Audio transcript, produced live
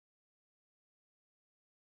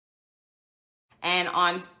And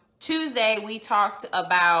on Tuesday, we talked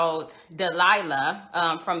about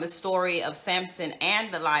Delilah from the story of Samson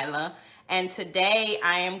and Delilah. And today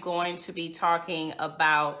I am going to be talking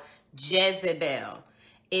about Jezebel.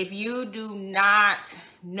 If you do not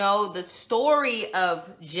know the story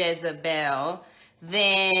of Jezebel,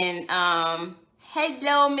 then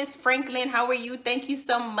hello, Miss Franklin. How are you? Thank you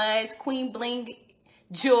so much. Queen Bling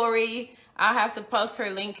Jewelry. I'll have to post her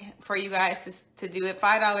link for you guys to do it.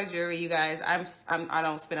 $5 jewelry, you guys. I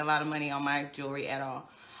don't spend a lot of money on my jewelry at all.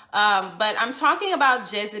 But I'm talking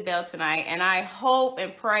about Jezebel tonight, and I hope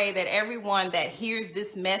and pray that everyone that hears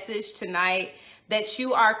this message tonight, that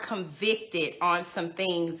you are convicted on some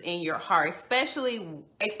things in your heart, especially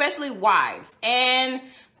wives and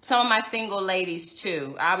some of my single ladies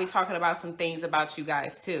too. I'll be talking about some things about you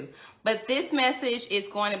guys too. But this message is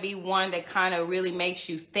going to be one that kind of really makes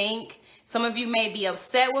you think. Some of you may be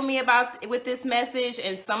upset with me with this message,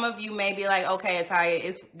 and some of you may be like, okay, Ataya,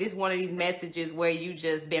 is this one of these messages where you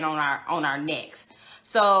just been on our necks?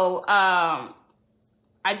 So I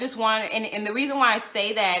just want, and the reason why I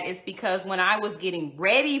say that is because when I was getting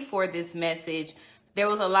ready for this message, there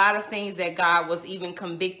was a lot of things that God was even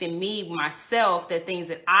convicting me myself, that things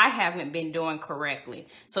that I haven't been doing correctly.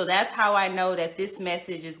 So that's how I know that this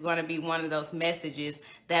message is going to be one of those messages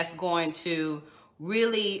that's going to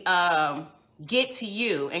really get to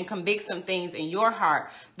you and convict some things in your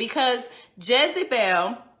heart. Because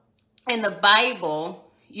Jezebel in the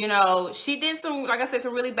Bible, you know, she did some, like I said,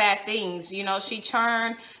 some really bad things. You know, she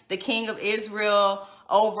turned the king of Israel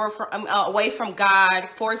over from away from God,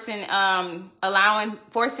 forcing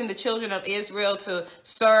the children of Israel to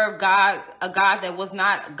serve God, a God that was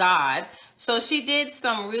not God. So she did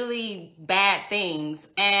some really bad things,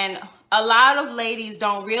 and a lot of ladies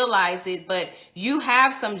don't realize it, but you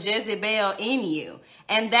have some Jezebel in you.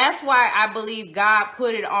 And that's why I believe God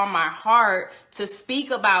put it on my heart to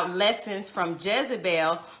speak about lessons from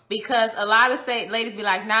Jezebel, because a lot of ladies be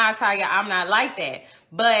like, nah, Taya, I'm not like that.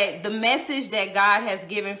 But the message that God has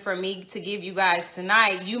given for me to give you guys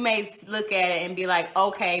tonight, you may look at it and be like,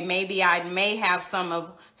 okay, maybe I may have some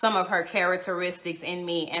of her characteristics in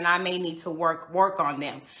me, and I may need to work on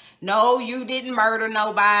them. No, you didn't murder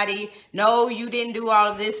nobody. No, you didn't do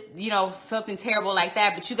all of this, you know, something terrible like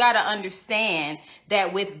that. But you got to understand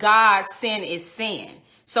that with God, sin is sin.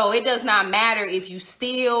 So it does not matter if you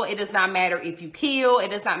steal. It does not matter if you kill.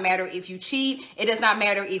 It does not matter if you cheat. It does not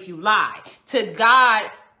matter if you lie. To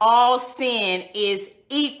God, all sin is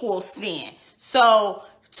equal sin. So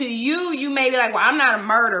to you, you may be like, well, I'm not a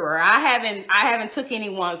murderer. I haven't took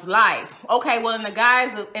anyone's life. Okay, well, in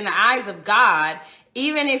the eyes of God,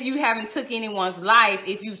 even if you haven't took anyone's life,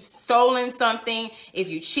 if you've stolen something, if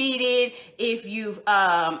you cheated, if you've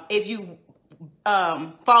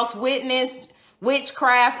false witnessed,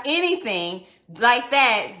 witchcraft, anything like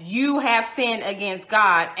that, you have sinned against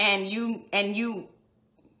God, and we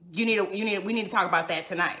need to talk about that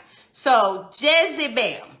tonight. So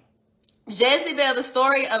Jezebel, the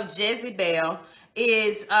story of Jezebel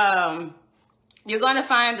is you're going to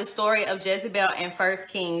find the story of Jezebel in 1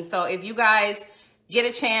 Kings. So if you guys get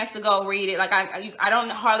a chance to go read it, like I don't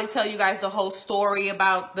hardly tell you guys the whole story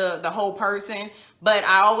about the whole person, but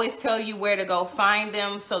I always tell you where to go find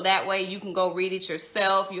them, so that way you can go read it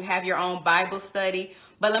yourself. You have your own Bible study.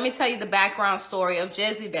 But let me tell you the background story of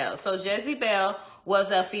Jezebel. So Jezebel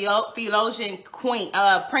was a Phoenician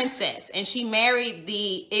princess, and she married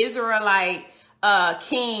the Israelite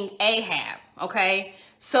king Ahab. Okay,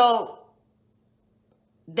 so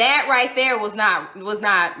that right there was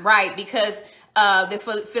not right, because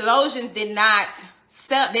the Phoenicians did not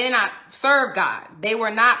serve God. They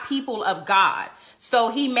were not people of God.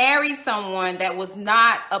 So he married someone that was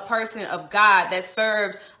not a person of God, that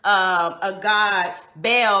served a God,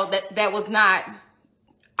 Baal, that was not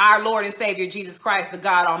our Lord and Savior Jesus Christ, the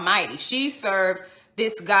God Almighty. She served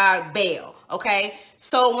this God Baal. Okay,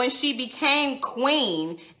 so when she became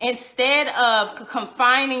queen, instead of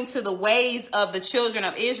confining to the ways of the children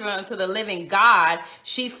of Israel and to the living God,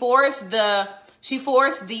 she forced the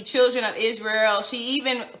children of Israel. She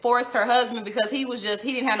even forced her husband, because he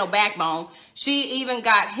didn't have no backbone. She even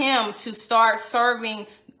got him to start serving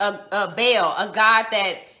a Baal, a God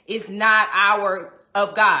that is not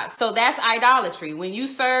of God. So that's idolatry. When you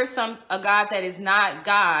serve a God that is not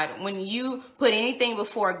God, when you put anything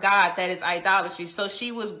before God, that is idolatry. So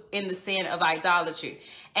she was in the sin of idolatry,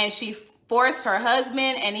 and she forced her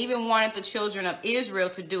husband and even wanted the children of Israel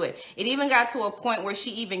to do it. It even got to a point where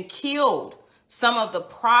she even killed the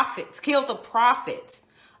prophets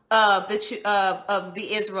of the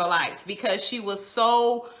Israelites, because she was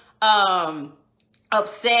so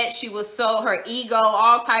upset. She was so, her ego,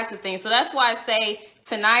 all types of things. So that's why I say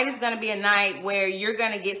tonight is going to be a night where you're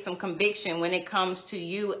going to get some conviction when it comes to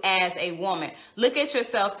you as a woman. Look at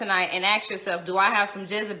yourself tonight and ask yourself, do I have some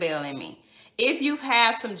Jezebel in me? If you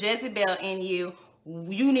have some Jezebel in you,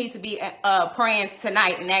 you need to be praying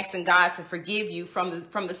tonight and asking God to forgive you from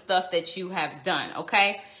the stuff that you have done,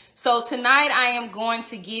 okay? So tonight I am going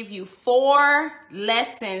to give you 4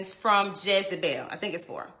 lessons from Jezebel. I think it's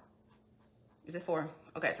 4. Is it 4?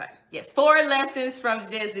 Okay, sorry. Yes, 4 lessons from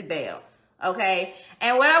Jezebel. Okay,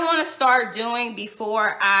 and what I want to start doing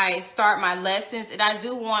before I start my lessons, and I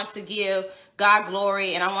do want to give God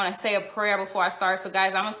glory, and I want to say a prayer before I start. So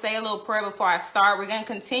guys, I'm going to say a little prayer before I start. We're going to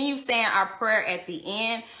continue saying our prayer at the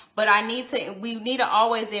end, but we need to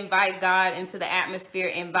always invite God into the atmosphere,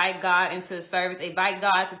 invite God into the service, invite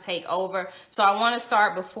God to take over. So I want to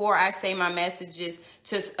start before I say my messages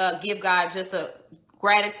to give God just a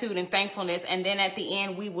gratitude and thankfulness, and then at the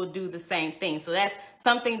end we will do the same thing. So that's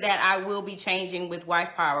something that I will be changing with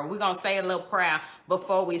Wife Power. We're going to say a little prayer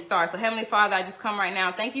before we start. So Heavenly Father, I just come right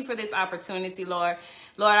now. Thank you for this opportunity, Lord.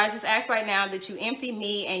 Lord, I just ask right now that you empty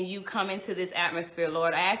me and you come into this atmosphere,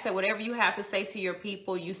 Lord. I ask that whatever you have to say to your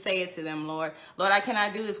people, you say it to them, Lord. Lord, I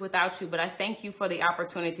cannot do this without you, but I thank you for the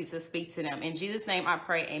opportunity to speak to them. In Jesus' name I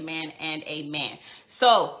pray, amen and amen.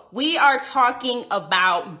 So we are talking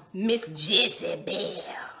about Miss Jezebel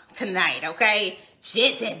tonight, okay?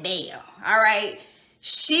 Jezebel, all right?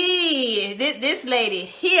 This lady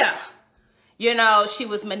here, you know, she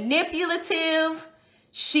was manipulative.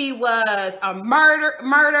 She was a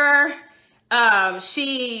murderer.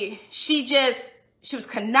 She was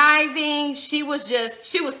conniving. She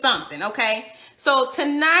was something, okay? So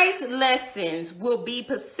tonight's lessons will be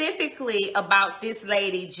specifically about this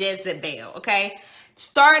lady, Jezebel, okay?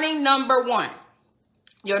 Starting number 1.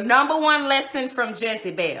 Your number 1 lesson from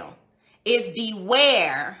Jezebel is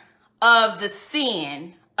beware of the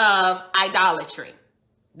sin of idolatry.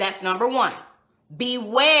 That's number 1.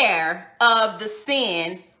 Beware of the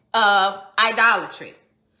sin of idolatry.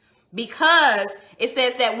 Because it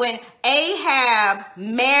says that when Ahab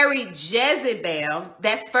married Jezebel,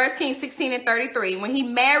 that's 1 Kings 16 and 33. When he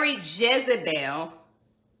married Jezebel,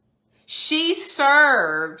 she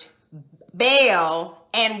served Baal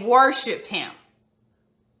and worshiped him.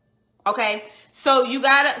 Okay, so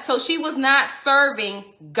she was not serving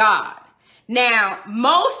God. Now,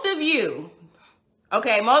 most of you,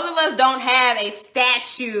 okay, most of us don't have a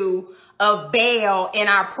statue of Baal in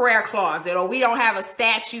our prayer closet, or we don't have a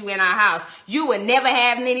statue in our house. You would never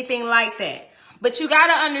have anything like that. But you got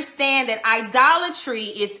to understand that idolatry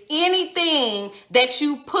is anything that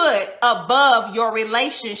you put above your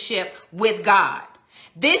relationship with God.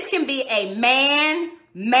 This can be a man,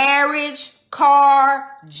 marriage, car,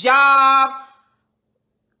 job,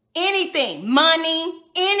 anything, money,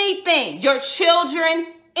 anything, your children,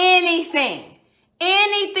 anything.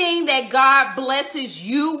 Anything that God blesses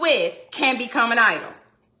you with can become an idol.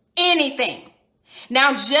 Anything.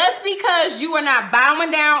 Now, just because you are not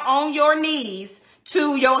bowing down on your knees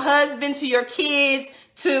to your husband, to your kids,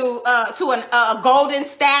 to a golden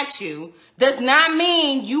statue, does not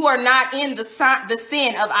mean you are not in the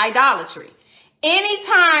sin of idolatry.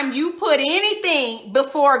 Anytime you put anything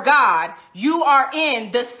before God, you are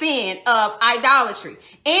in the sin of idolatry.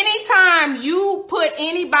 Anytime you put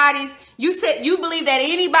you believe that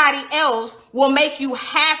anybody else will make you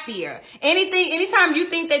happier. Anytime you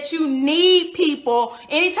think that you need people,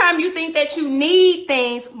 anytime you think that you need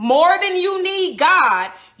things more than you need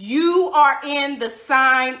God, you are in the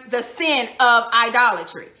sin of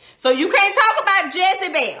idolatry. So you can't talk about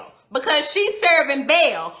Jezebel because she's serving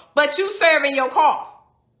Baal, but you serving your car.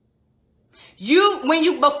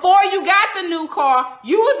 Before you got the new car,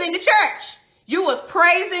 you was in the church. You was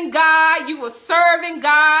praising God. You was serving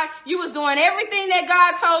God. You was doing everything that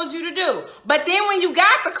God told you to do. But then when you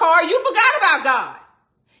got the car, you forgot about God.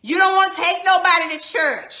 You don't want to take nobody to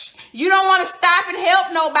church. You don't want to stop and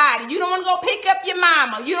help nobody. You don't want to go pick up your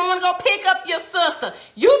mama. You don't want to go pick up your sister.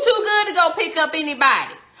 You too good to go pick up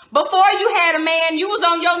anybody. Before you had a man, you was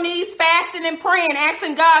on your knees fasting and praying,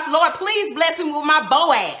 asking God, Lord, please bless me with my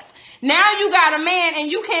Boaz. Now you got a man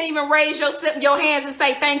and you can't even raise your hands and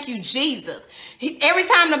say, thank you, Jesus. Every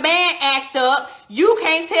time the man act up, you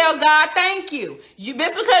can't tell God thank you.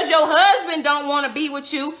 Just because your husband don't want to be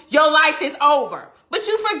with you, your life is over. But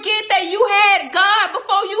you forget that you had God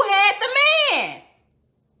before you had the man.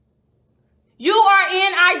 You are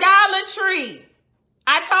in idolatry.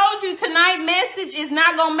 I told you tonight's message is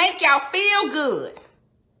not going to make y'all feel good.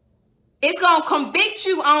 It's going to convict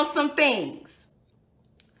you on some things.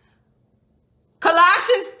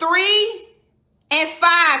 Colossians 3 and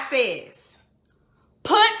 5 says,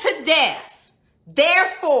 Put to death,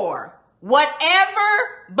 therefore,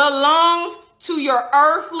 whatever belongs to your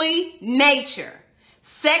earthly nature: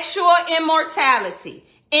 sexual immorality,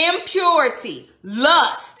 impurity,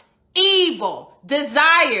 lust, evil,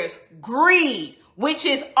 desires, greed, which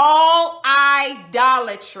is all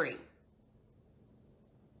idolatry.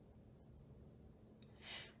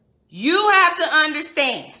 You have to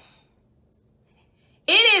understand,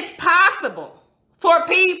 it is possible for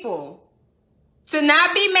people to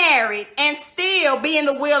not be married and still be in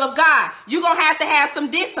the will of God. You're going to have some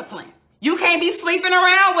discipline. You can't be sleeping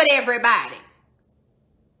around with everybody.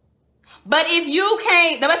 But if you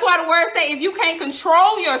can't, that's why the word says, if you can't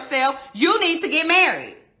control yourself, you need to get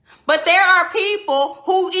married. But there are people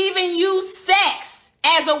who even use sex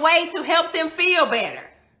as a way to help them feel better.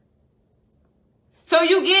 So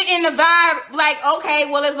you get in the vibe like, okay,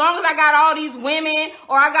 well, as long as I got all these women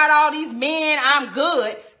or I got all these men, I'm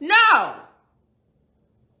good. No.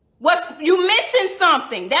 You missing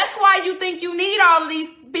something. That's why you think you need all of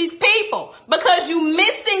these people, because you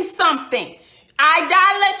missing something.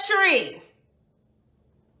 Idolatry.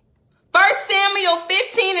 1 Samuel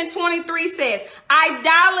 15:23 says,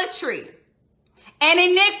 idolatry and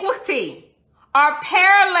iniquity are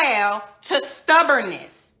parallel to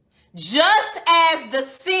stubbornness, just as the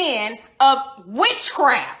sin of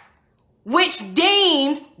witchcraft, which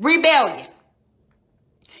deemed rebellion.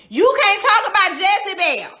 You can't talk about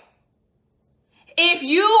Jezebel if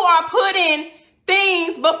you are putting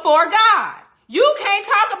things before God. You can't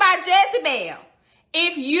talk about Jezebel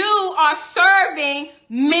if you are serving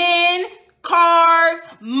men, cars,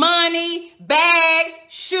 money, bags,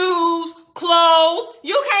 shoes, clothes.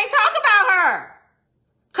 You can't talk about her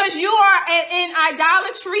because you are in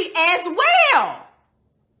idolatry as well.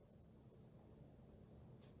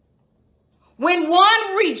 When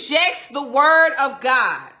one rejects the word of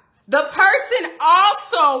God, the person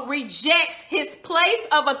also rejects his place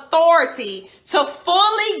of authority to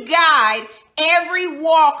fully guide every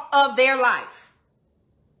walk of their life.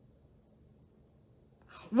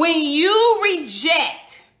 When you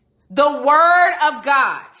reject the word of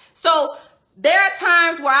God, so there are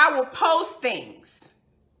times where I will post things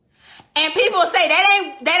and people say that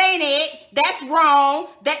ain't it, that's wrong,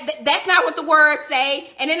 that's not what the word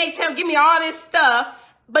say, and then they give me all this stuff.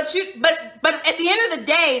 But at the end of the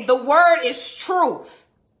day, the word is truth.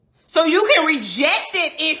 So you can reject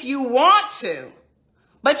it if you want to,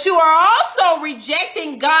 but you are also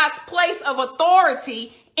rejecting God's place of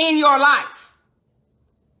authority in your life.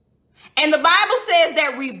 And the Bible says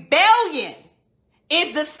that rebellion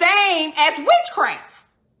is the same as witchcraft.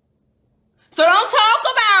 So don't talk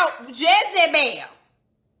about Jezebel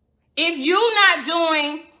if you're not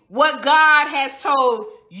doing what God has told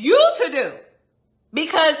you to do,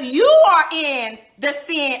 because you are in the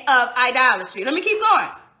sin of idolatry. Let me keep going.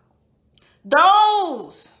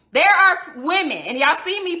 There are women, and y'all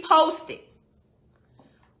see me post it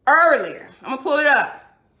earlier. I'm going to pull it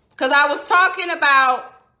up because I was talking about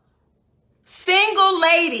single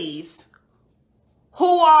ladies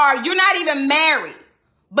you're not even married,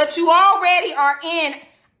 but you already are in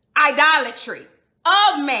idolatry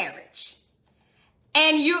of marriage.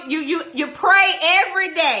 And you pray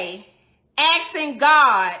every day asking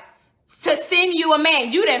God to send you a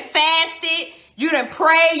man. You done fasted, you done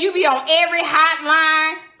prayed, you be on every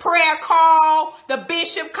hotline, prayer call, the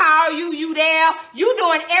bishop call you there. You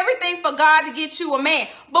doing everything for God to get you a man.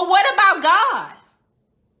 But what about God?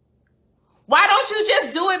 Why don't you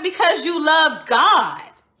just do it because you love God?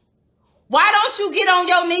 Why don't you get on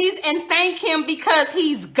your knees and thank him because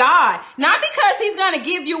he's God? Not because he's going to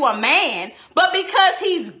give you a man, but because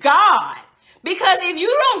he's God. Because if you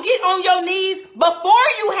don't get on your knees before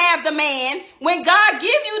you have the man, when God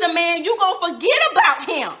give you the man, you going to forget about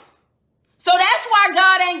him. So that's why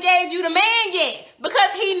God ain't gave you the man yet,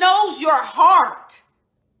 because he knows your heart.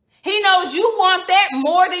 He knows you want that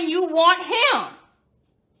more than you want him.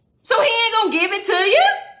 So he ain't going to give it to you.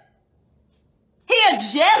 He a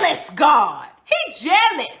jealous God. He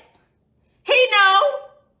jealous. He know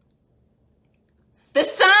the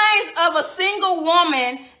signs of a single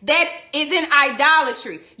woman that is in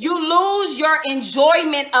idolatry. You lose your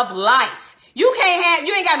enjoyment of life. You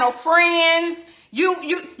ain't got no friends. You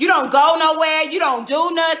don't go nowhere. You don't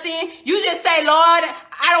do nothing. You just say, Lord,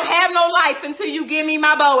 I don't have no life until you give me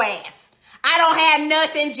my Boaz. I don't have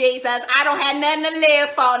nothing, Jesus. I don't have nothing to live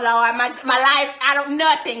for, Lord. My life,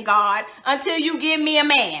 nothing, God, until you give me a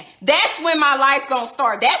man. That's when my life gonna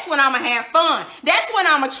start. That's when I'm gonna have fun. That's when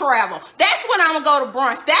I'm gonna travel. That's when I'm gonna go to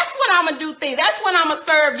brunch. That's when I'm gonna do things. That's when I'm gonna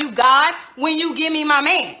serve you, God, when you give me my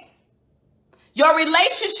man. Your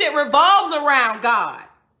relationship revolves around God.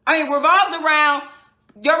 Revolves around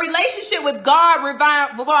your relationship with God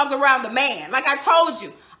revolves around the man. Like I told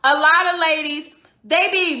you, a lot of ladies, they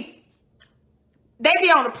be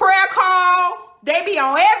on the prayer call. They be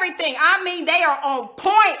on everything. I mean, they are on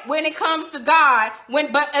point when it comes to God.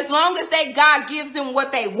 But as long as God gives them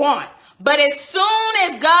what they want. But as soon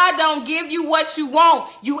as God don't give you what you want,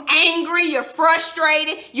 you angry, you're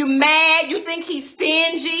frustrated, you mad, you think he's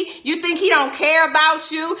stingy, you think he don't care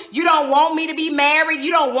about you, you don't want me to be married,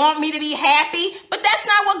 you don't want me to be happy. But that's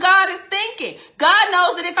not what God is thinking. God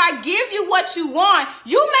knows that if I give you what you want,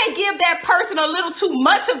 you may give that person a little too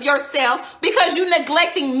much of yourself because you're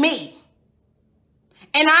neglecting me.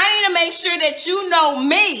 And I need to make sure that you know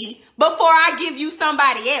me before I give you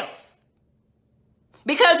somebody else.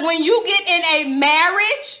 Because when you get in a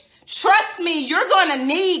marriage, trust me, you're going to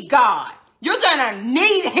need God. You're going to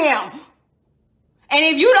need him. And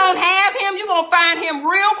if you don't have him, you're going to find him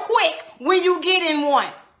real quick when you get in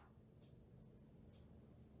one.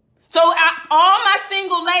 So all my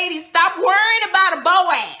single ladies, stop worrying about a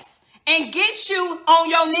Boaz and get you on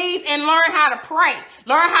your knees and learn how to pray.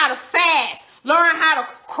 Learn how to fast. Learn how to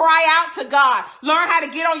cry out to God. Learn how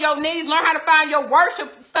to get on your knees. Learn how to find your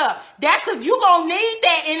worship stuff. That's because you're going to need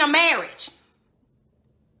that in a marriage.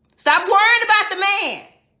 Stop worrying about the man.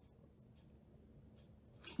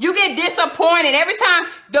 You get disappointed every time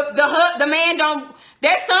the man don't.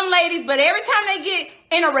 There's some ladies, but every time they get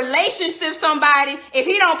in a relationship with somebody, if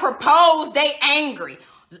he don't propose, they angry.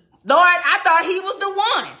 Lord, I thought he was the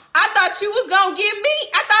one. I thought you was going to give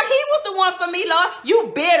me. I thought he was the one for me, Lord.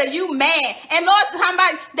 You bitter, you mad. And Lord,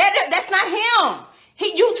 that's not him.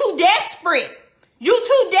 You too desperate. You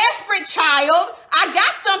too desperate, child. I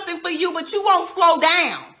got something for you, but you won't slow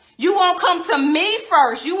down. You won't come to me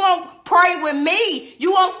first. You won't pray with me.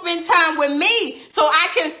 You won't spend time with me so I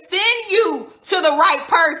can send you to the right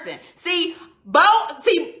person. See,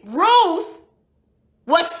 Ruth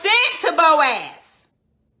was sent to Boaz.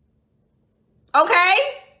 Okay?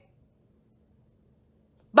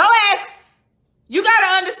 Boaz, you got to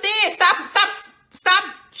understand, stop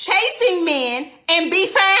chasing men and be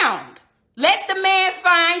found. Let the man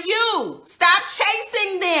find you. Stop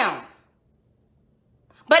chasing them.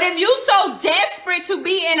 But if you're so desperate to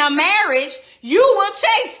be in a marriage, you will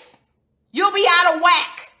chase. You'll be out of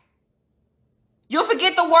whack. You'll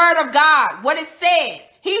forget the word of God, what it says.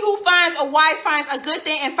 He who finds a wife finds a good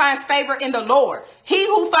thing and finds favor in the Lord. He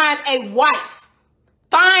who finds a wife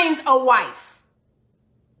finds a wife.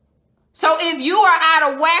 So if you are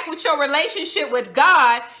out of whack with your relationship with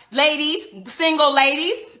God, ladies, single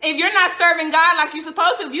ladies, if you're not serving God like you're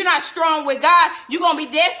supposed to, if you're not strong with God, you're going to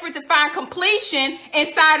be desperate to find completion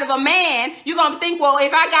inside of a man. You're going to think, well,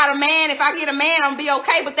 if I got a man, if I get a man, I'm going to be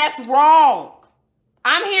okay. But that's wrong.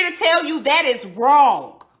 I'm here to tell you that is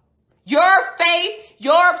wrong. Your faith,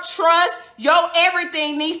 your trust, your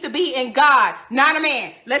everything needs to be in God, not a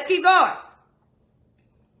man. Let's keep going.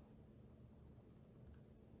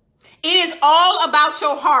 It is all about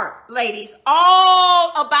your heart, ladies.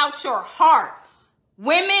 All about your heart.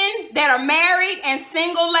 Women that are married and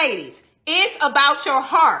single ladies, it's about your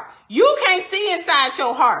heart. You can't see inside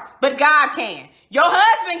your heart, but God can. Your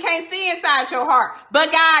husband can't see inside your heart,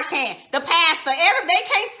 but God can. The pastor, they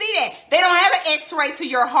can't see that. They don't have an x-ray to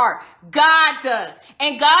your heart. God does.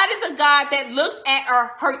 And God is a God that looks at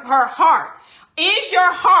her heart. Is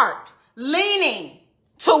your heart leaning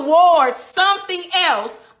towards something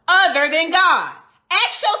else other than God?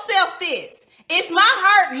 Ask yourself this. Is my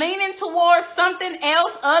heart leaning towards something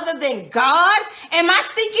else other than God? Am I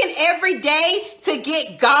seeking every day to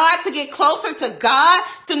get God, to get closer to God,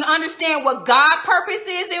 to understand what God's purpose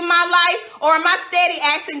is in my life? Or am I steady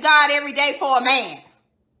asking God every day for a man?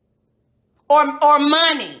 Or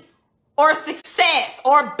money? Or success?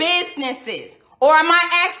 Or businesses? Or am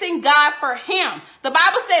I asking God for him? The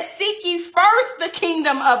Bible says, seek ye first the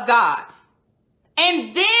kingdom of God.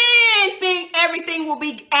 And then think everything will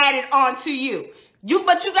be added on to you.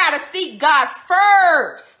 But you got to seek God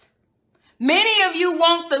first. Many of you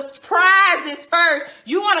want the prizes first.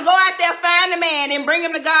 You want to go out there, find a man, and bring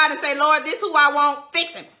him to God and say, Lord, this is who I want.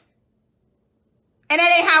 Fix him. And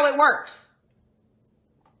that ain't how it works.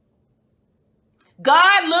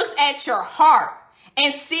 God looks at your heart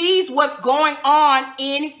and sees what's going on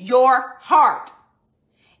in your heart.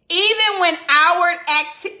 Even when outward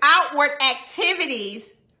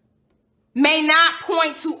activities may not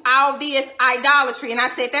point to obvious idolatry. And I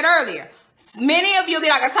said that earlier. Many of you will be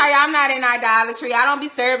like, I tell you, I'm not in idolatry. I don't be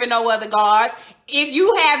serving no other gods.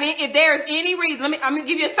 If there's any reason, I'm going to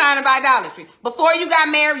give you a sign of idolatry. Before you got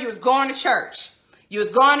married, you was going to church. You was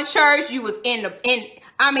going to church. You was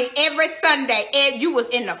every Sunday, you was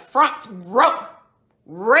in the front row,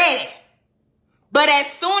 ready. But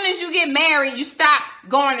as soon as you get married, you stop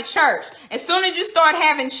going to church. As soon as you start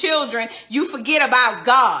having children, you forget about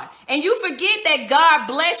God. And you forget that God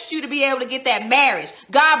blessed you to be able to get that marriage.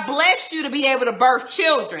 God blessed you to be able to birth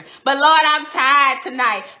children. But Lord, I'm tired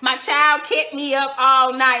tonight. My child kept me up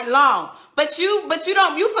all night long. But you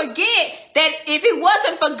forget that if it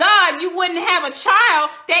wasn't for God, you wouldn't have a child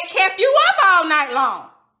that kept you up all night long.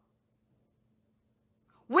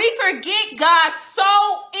 We forget God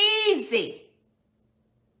so easy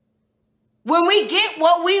when we get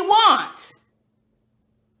what we want.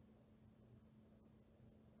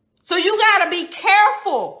 So you got to be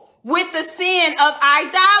careful with the sin of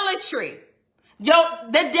idolatry. The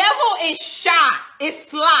devil is shy, is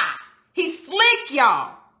sly. He's slick,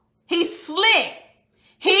 y'all. He's slick.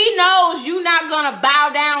 He knows you're not going to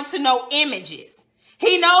bow down to no images.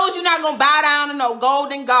 He knows you're not going to bow down to no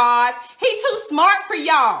golden gods. He's too smart for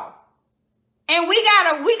y'all. And we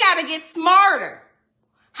gotta get smarter.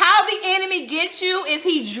 How the enemy gets you is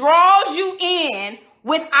he draws you in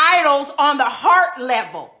with idols on the heart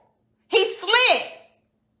level. He's slick.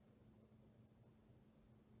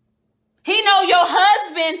 He know your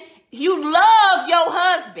husband, you love your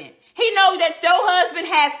husband. He knows that your husband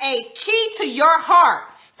has a key to your heart.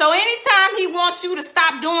 So anytime he wants you to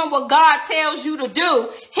stop doing what God tells you to do,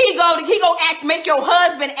 he go make your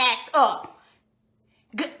husband act up.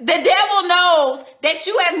 The devil knows that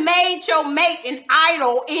you have made your mate an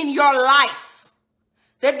idol in your life.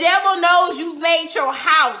 The devil knows you've made your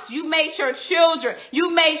house, you made your children,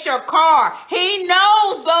 you made your car. He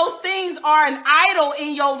knows those things are an idol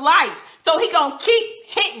in your life. So he gonna keep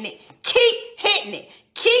hitting it, keep hitting it,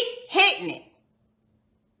 keep hitting it.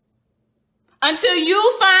 Until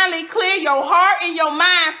you finally clear your heart and your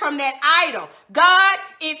mind from that idol. God,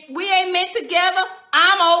 if we ain't meant together,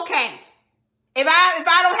 I'm okay. If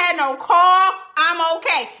I don't have no car, I'm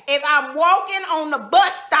okay. If I'm walking on the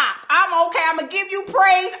bus stop, I'm okay. I'm going to give you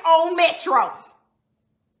praise on Metro.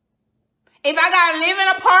 If I got to live in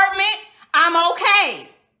an apartment, I'm okay.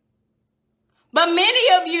 But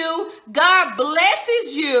many of you, God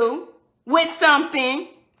blesses you with something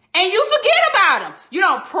and you forget about him. You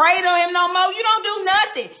don't pray to him no more. You don't do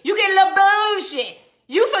nothing. You get a little bullshit.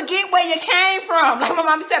 You forget where you came from. Like my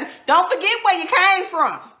mama said, don't forget where you came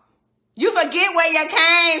from. You forget where you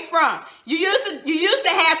came from. You used to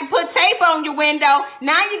have to put tape on your window.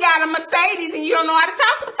 Now you got a Mercedes and you don't know how to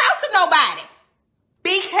talk to nobody.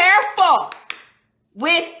 Be careful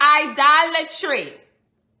with idolatry.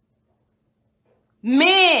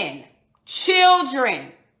 Men,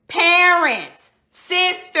 children, parents,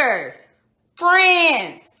 sisters,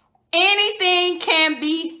 friends, anything can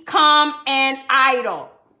become an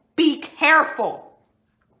idol. Be careful.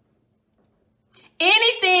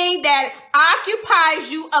 Anything that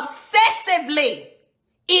occupies you obsessively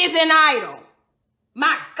is an idol.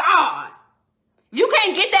 My God. If you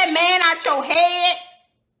can't get that man out your head,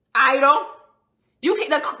 idol.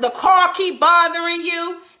 The car keep bothering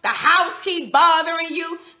you. The house keep bothering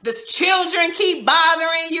you. The children keep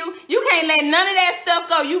bothering you. You can't let none of that stuff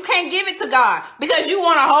go. You can't give it to God because you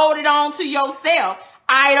want to hold it on to yourself.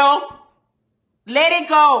 Idol. Let it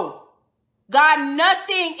go. God,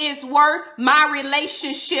 nothing is worth my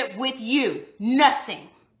relationship with you. Nothing.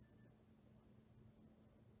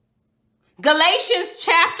 Galatians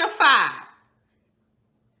chapter 5,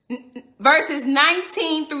 verses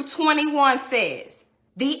 19 through 21 says,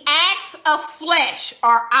 the acts of flesh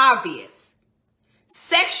are obvious.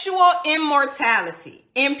 Sexual immorality,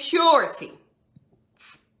 impurity,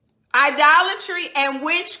 idolatry and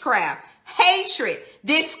witchcraft, hatred,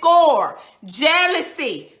 discord,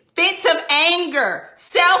 jealousy, fits of anger,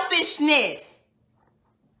 selfishness,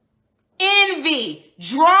 envy,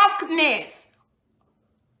 drunkenness.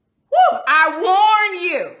 Woo, I warn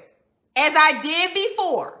you, as I did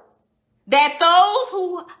before, that those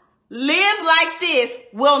who live like this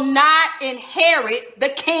will not inherit the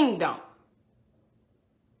kingdom.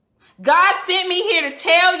 God sent me here to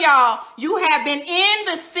tell y'all you have been in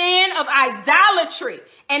the sin of idolatry.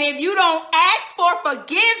 And if you don't ask for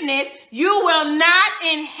forgiveness, you will not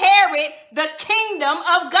inherit the kingdom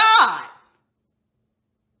of God.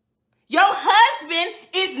 Your husband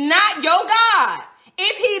is not your God.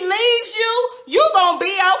 If he leaves you, you gonna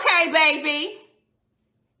be okay, baby.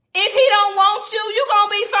 If he don't want you, you gonna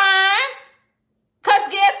be fine.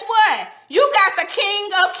 Because guess what? You got the King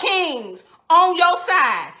of Kings on your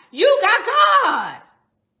side. You got God.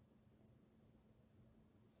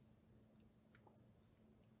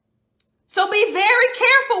 So be very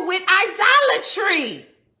careful with idolatry.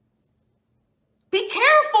 Be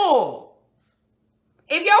careful.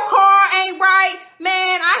 If your car ain't right, man,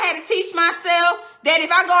 I had to teach myself that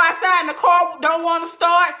if I go outside and the car don't want to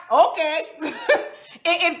start, okay.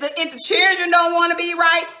 if the children don't want to be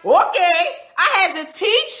right, okay. I had to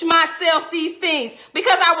teach myself these things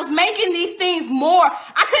because I was making these things more.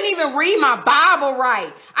 I couldn't even read my Bible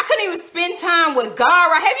right. I couldn't even spend time with God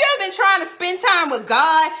right. Have you ever been trying to spend time with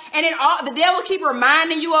God and then the devil keep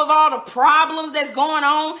reminding you of all the problems that's going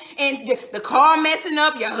on and the car messing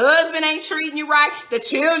up, your husband ain't treating you right, the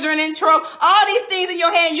children in trouble, all these things in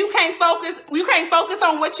your head, and you can't focus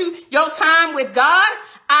on your time with God?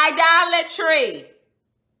 Idolatry.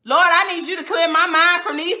 Lord, I need you to clear my mind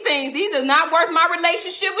from these things. These are not worth my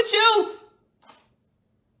relationship with you.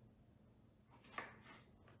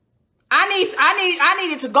 I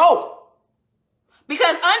need it to go.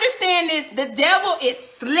 Because understand this, the devil is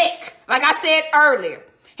slick. Like I said earlier,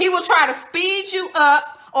 he will try to speed you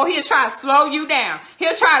up or he'll try to slow you down.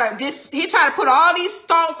 He'll try to put all these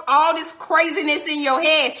thoughts, all this craziness in your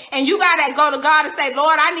head, and you got to go to God and say,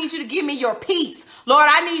 Lord, I need you to give me your peace. Lord,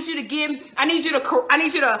 I need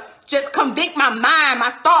you to just convict my mind,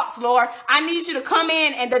 my thoughts, Lord. I need you to come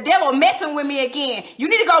in, and the devil messing with me again. You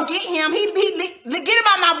need to go get him. Get him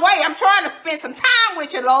out my way. I'm trying to spend some time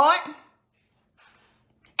with you, Lord.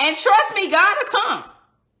 And trust me, God will come.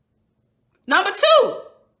 Number 2,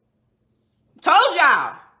 told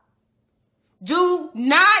y'all, do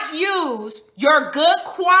not use your good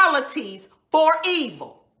qualities for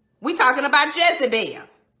evil. We talking about Jezebel.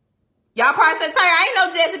 Y'all probably said, Ty, I ain't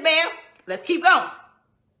no Jezebel. Let's keep going.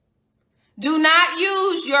 Do not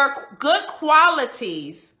use your good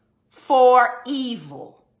qualities for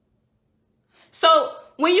evil. So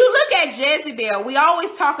when you look at Jezebel, we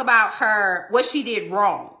always talk about her, what she did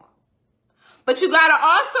wrong. But you got to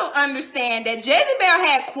also understand that Jezebel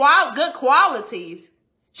had good qualities.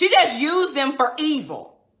 She just used them for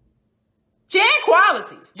evil. She had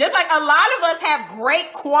qualities. Just like a lot of us have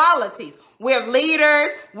great qualities. We're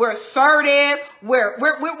leaders. We're assertive. We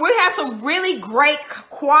have some really great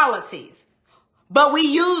qualities, but we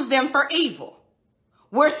use them for evil.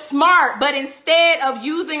 We're smart, but instead of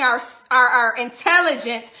using our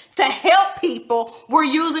intelligence to help people, we're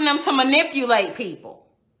using them to manipulate people.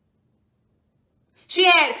 She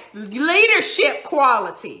had leadership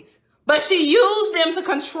qualities, but she used them to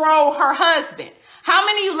control her husband. How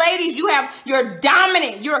many of you ladies, you're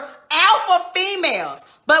dominant, you're alpha females,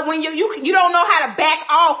 but when you don't know how to back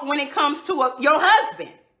off when it comes to your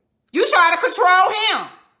husband. You try to control him.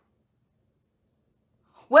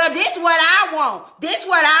 Well, this what I want. This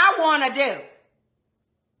what I want to do.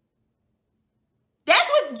 That's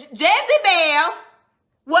what Jezebel,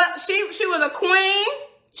 she was a queen.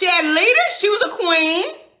 She had leaders. She was a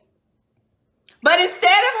queen. But instead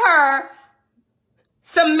of her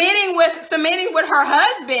submitting with her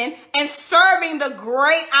husband and serving the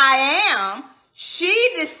great I am, she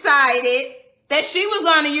decided that she was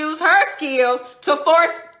going to use her skills to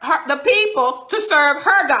force the people to serve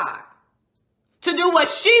her God, to do what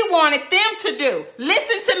she wanted them to do.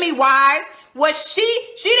 Listen to me, wives. She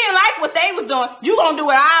didn't like what they was doing. You gonna do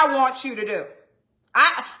what I want you to do.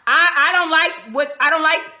 I don't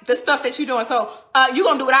like the stuff that you're doing. So you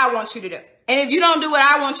gonna do what I want you to do. And if you don't do what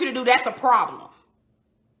I want you to do, that's a problem.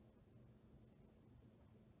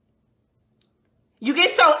 You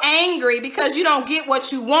get so angry because you don't get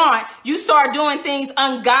what you want. You start doing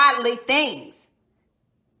ungodly things.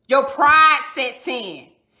 Your pride sets in.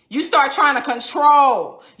 You start trying to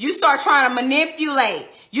control. You start trying to manipulate.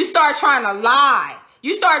 You start trying to lie.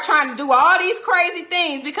 You start trying to do all these crazy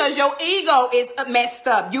things because your ego is messed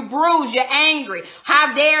up. You bruised. You're angry.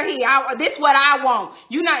 How dare he? This is what I want.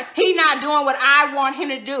 He not doing what I want him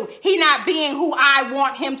to do. He not being who I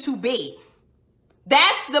want him to be.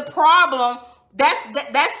 That's the problem. That's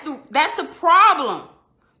the problem.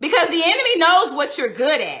 Because the enemy knows what you're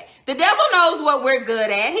good at. The devil knows what we're good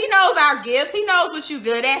at. He knows our gifts. He knows what you're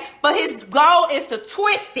good at. But his goal is to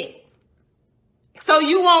twist it. So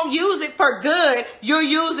you won't use it for good. You'll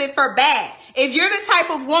use it for bad. If you're the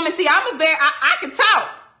type of woman, see, I can talk.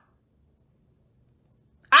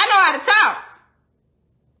 I know how to talk.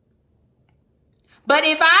 But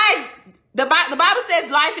the Bible says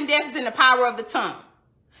life and death is in the power of the tongue.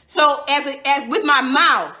 So as with my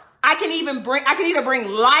mouth, I can either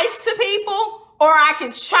bring life to people or I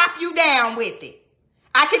can chop you down with it.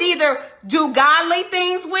 I can either do godly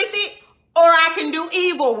things with it or I can do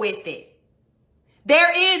evil with it.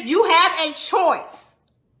 You have a choice.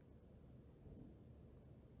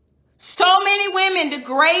 So many women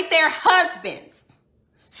degrade their husbands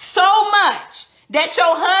so much that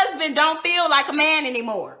your husband don't feel like a man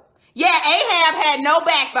anymore. Yeah, Ahab had no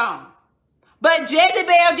backbone, but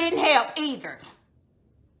Jezebel didn't help either.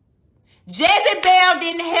 Jezebel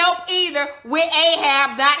didn't help either with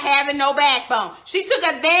Ahab not having no backbone. She took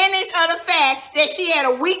advantage of the fact that she had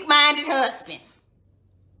a weak-minded husband.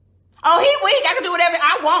 Oh, he weak. I can do whatever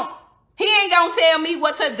I want. He ain't gonna tell me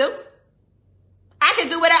what to do. I can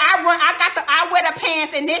do whatever I want. I wear the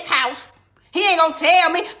pants in this house. He ain't gonna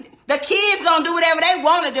tell me. The kids gonna do whatever they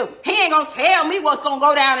want to do. He ain't gonna tell me what's gonna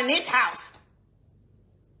go down in this house.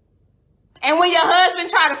 And when your husband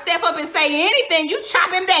try to step up and say anything, you chop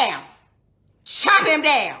him down. Chop him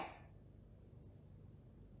down.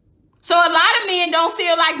 So a lot of men don't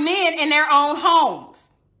feel like men in their own homes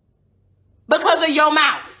because of your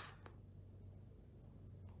mouth.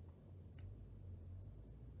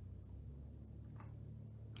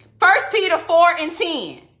 First Peter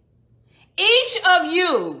 4:10. Each of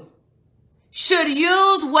you should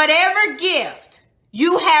use whatever gift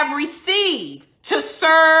you have received to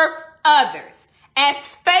serve others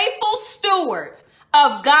as faithful stewards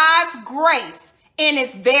of God's grace in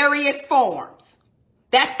its various forms.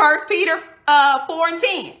 That's 1 Peter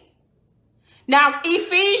 4:10. Now,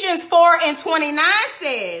 Ephesians 4:29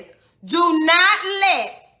 says, do not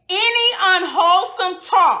let any unwholesome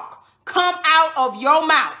talk come out of your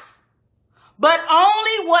mouth, but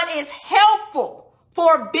only what is helpful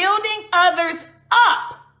for building others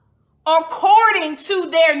up according to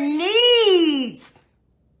their needs,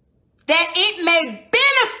 that it may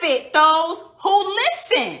benefit those who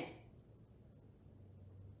listen.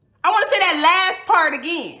 I want to say that last part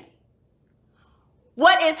again.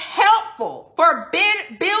 What is helpful for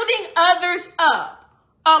building others up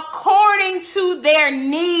according to their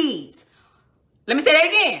needs. Let me say that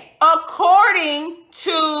again. According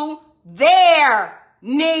to their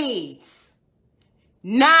needs.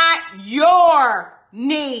 Not your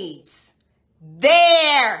needs.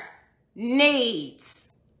 Their needs.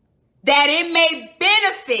 That it may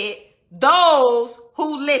benefit those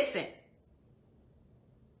who listen.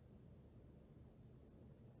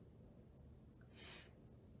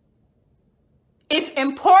 It's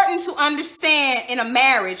important to understand in a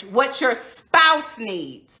marriage what your spouse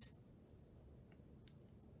needs.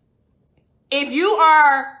 If you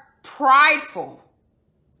are prideful,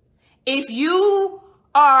 if you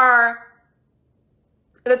are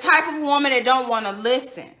the type of woman that don't want to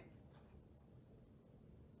listen,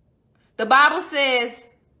 the Bible says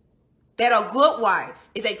that a good wife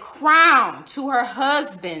is a crown to her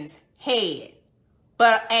husband's head,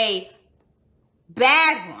 but a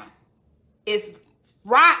bad one is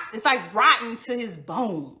it's like rotten to his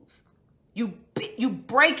bones. You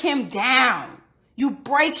break him down. You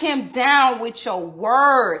break him down with your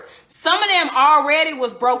words. Some of them already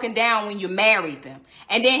was broken down when you married them.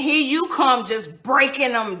 And then here you come just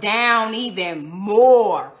breaking them down even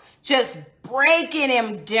more. Just breaking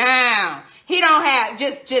him down. He don't have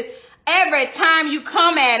just every time you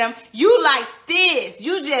come at him, you like this.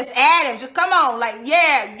 You just at him. Just come on. Like,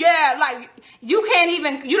 yeah. Like you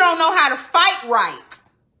don't know how to fight right.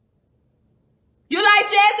 You like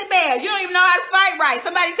Jezebel. You don't even know how to fight right.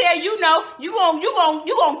 Somebody tell you no, you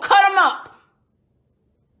gonna cut them up.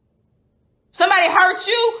 Somebody hurt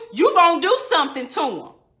you, you gonna do something to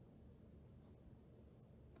them.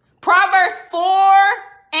 Proverbs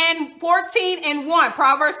 14:1.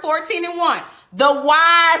 Proverbs 14:1. The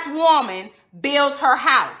wise woman builds her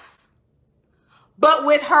house, but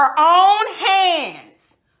with her own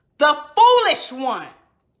hands, the foolish one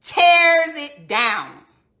tears it down.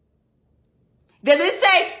 Does it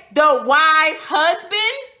say the wise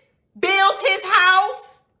husband builds his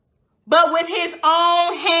house, but with his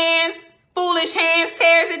own hands, foolish hands,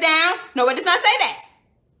 tears it down? No, it does not say that.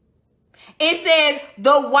 It says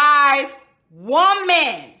the wise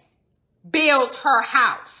woman builds her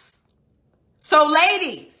house. So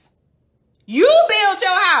ladies, you build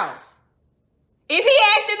your house. If he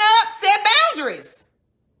acting up, set boundaries.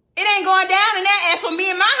 It ain't going down in that. As for me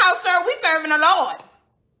and my house, sir, we serving the Lord.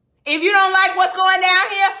 If you don't like what's going down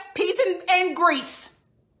here, peace and grease.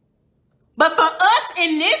 But for us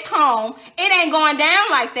in this home, it ain't going down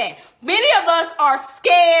like that. Many of us are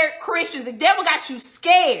scared Christians. The devil got you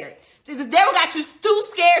scared. The devil got you too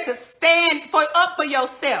scared to stand up for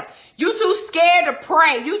yourself. You too scared to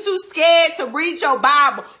pray. You too scared to read your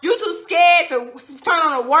Bible. You too scared to turn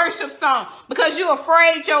on a worship song because you're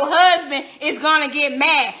afraid your husband is going to get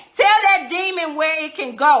mad. Tell that demon where it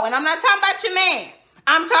can go. And I'm not talking about your man.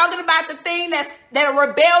 I'm talking about the thing that a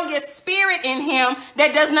rebellious spirit in him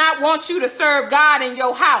that does not want you to serve God in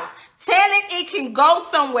your house. Tell it can go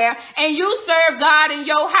somewhere and you serve God in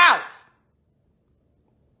your house.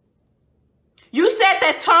 You set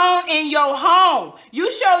the tone in your home. You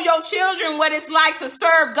show your children what it's like to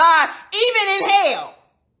serve God, even in hell.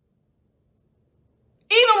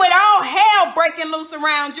 Even with all hell breaking loose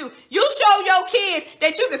around you, you show your kids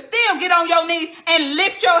that you can still get on your knees and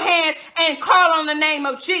lift your hands and call on the name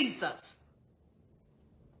of Jesus.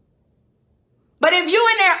 But if you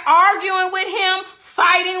in there arguing with him,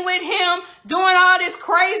 fighting with him, doing all this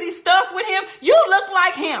crazy stuff with him, you look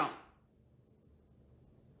like him.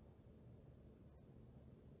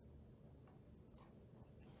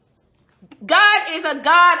 God is a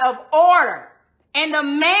God of order, and the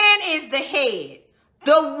man is the head.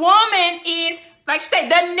 The woman is, like she said,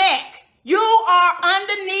 the neck. You are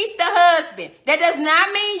underneath the husband. That does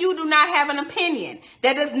not mean you do not have an opinion.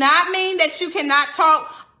 That does not mean that you cannot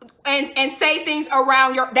talk and say things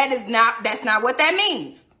around that's not what that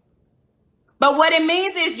means. But what it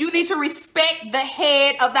means is you need to respect the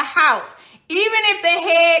head of the house. Even if the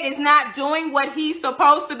head is not doing what he's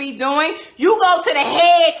supposed to be doing, you go to the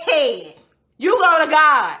head's head. You go to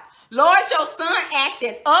God. Lord, your son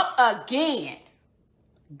acting up again.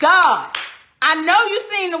 God, I know you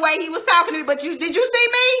seen the way he was talking to me, but did you see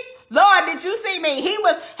me? Lord, did you see me? He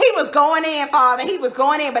was going in, Father. He was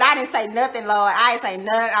going in, but I didn't say nothing, Lord. I didn't say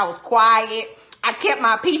nothing. I was quiet. I kept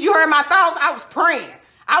my peace. You heard my thoughts? I was praying.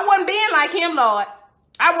 I wasn't being like him, Lord.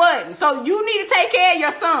 I wasn't. So you need to take care of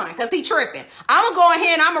your son because he tripping. I'm going to go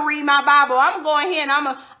ahead and I'm going to read my Bible. I'm going to go ahead and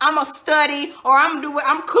I'm going to study, or I'm going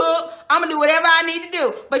to cook. I'm going to do whatever I need to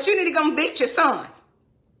do. But you need to convict your son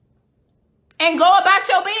and go about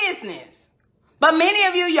your business. But many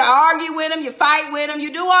of you argue with him, you fight with him,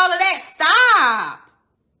 you do all of that. Stop.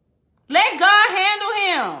 Let God handle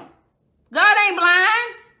him. God ain't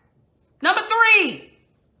blind. Number 3,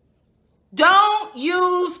 don't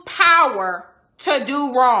use power to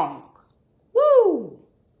do wrong. Woo.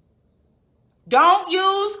 Don't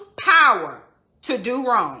use power to do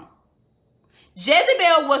wrong.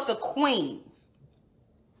 Jezebel was the queen.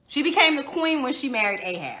 She became the queen when she married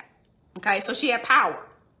Ahab. Okay, so she had power.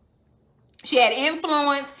 She had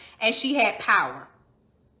influence and she had power.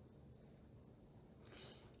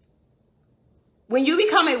 When you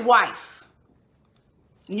become a wife,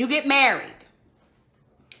 and you get married,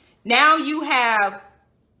 now you have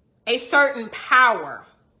a certain power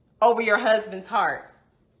over your husband's heart.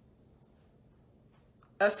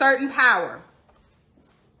 A certain power.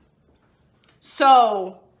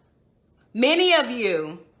 So many of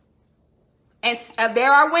you, and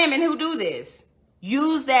there are women who do this,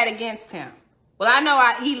 use that against him. Well, I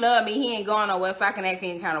know he loved me. He ain't going nowhere, so I can act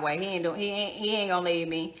any kind of way. He ain't gonna leave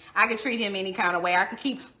me. I can treat him any kind of way. I can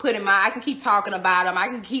keep I can keep talking about him. I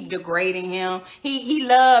can keep degrading him. He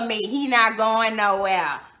loved me. He not going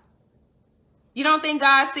nowhere. You don't think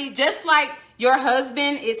God see? Just like your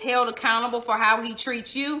husband is held accountable for how he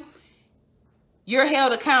treats you, you're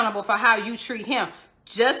held accountable for how you treat him.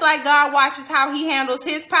 Just like God watches how he handles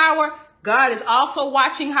his power, God is also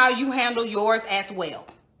watching how you handle yours as well.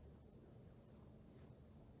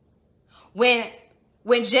 When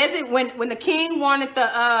the king wanted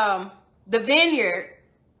the vineyard,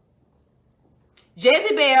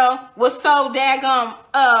 Jezebel was so daggum,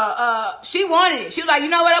 she wanted it. She was like, you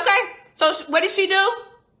know what? Okay. So what did she do?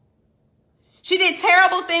 She did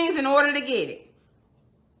terrible things in order to get it.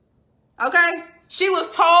 Okay. She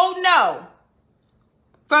was told no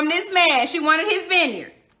from this man. She wanted his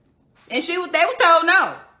vineyard. And they was told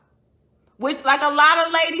no. Which, like a lot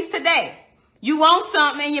of ladies today, you want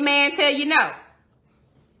something and your man tell you no.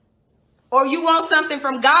 Or you want something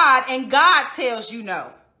from God and God tells you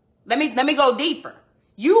no. Let me go deeper.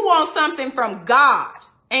 You want something from God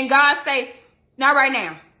and God say, not right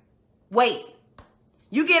now. Wait.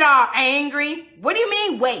 You get all angry. What do you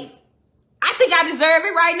mean wait? I think I deserve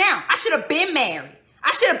it right now. I should have been married.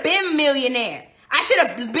 I should have been a millionaire. I should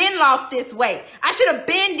have been lost this weight. I should have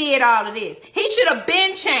been did all of this. He should have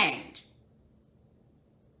been changed.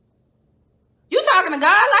 You talking to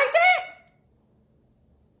God like that?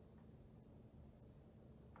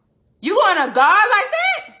 You going to God like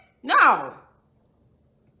that? No.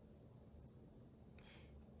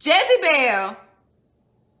 Jezebel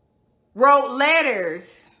wrote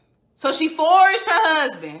letters. So she forged her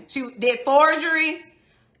husband. She did forgery,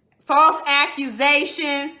 false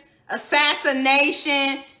accusations,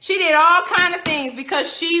 assassination. She did all kinds of things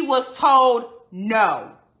because she was told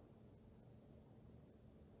no.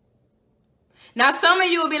 Now, some of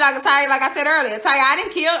you will be like, Ataya, like I said earlier, Ataya, I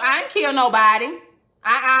didn't kill nobody.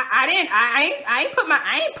 I ain't put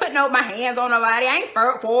my hands on nobody. I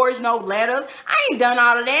ain't forged no letters. I ain't done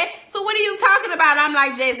all of that. So what are you talking about? I'm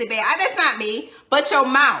like Jezebel. That's not me, but your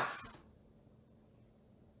mouth.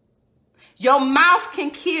 Your mouth can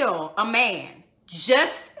kill a man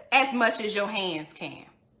just as much as your hands can.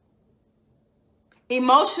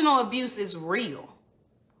 Emotional abuse is real.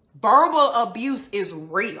 Verbal abuse is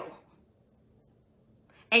real.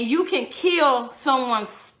 And you can kill someone's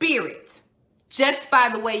spirit just by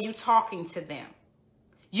the way you talking to them.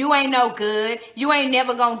 You ain't no good. You ain't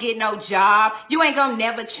never gonna get no job. You ain't gonna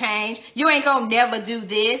never change. You ain't gonna never do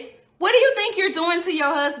this. What do you think you're doing to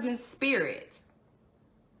your husband's spirit?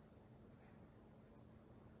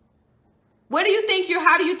 What do you think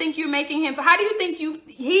how do you think you're making him? How do you think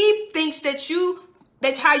he thinks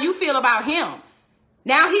that's how you feel about him?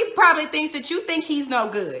 Now he probably thinks that you think he's no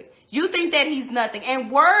good. You think that he's nothing. And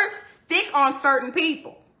words stick on certain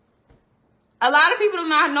people. A lot of people do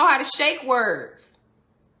not know how to shake words.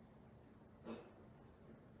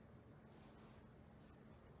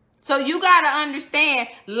 So you got to understand,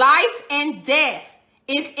 life and death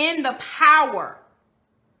is in the power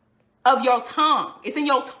of your tongue. It's in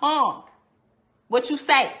your tongue. What you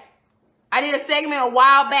say. I did a segment a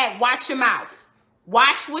while back. Watch your mouth.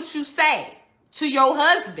 Watch what you say to your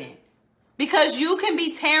husband. Because you can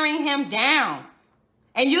be tearing him down.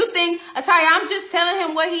 And you think, Ataya, I'm just telling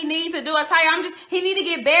him what he needs to do. Ataya, he need to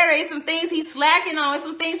get better. There's some things he's slacking on. There's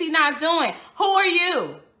some things he's not doing. Who are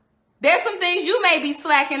you? There's some things you may be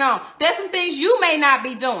slacking on. There's some things you may not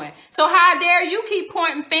be doing. So how dare you keep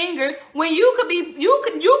pointing fingers when you could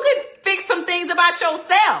fix some things about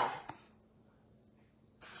yourself.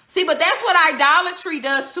 See, but that's what idolatry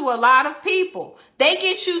does to a lot of people. It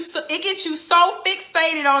gets you so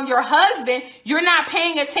fixated on your husband, you're not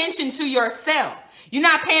paying attention to yourself. You're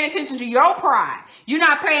not paying attention to your pride. You're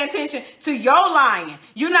not paying attention to your lying.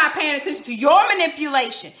 You're not paying attention to your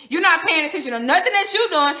manipulation. You're not paying attention to nothing that you're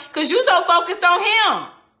doing because you're so focused on him.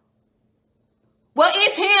 Well,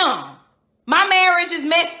 it's him. My marriage is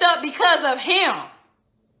messed up because of him.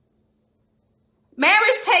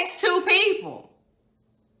 Marriage takes two people.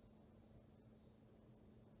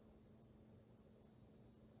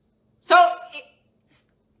 So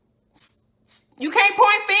you can't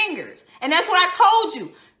point fingers. And that's what I told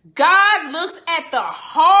you. God looks at the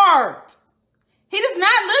heart. He does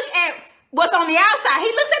not look at what's on the outside.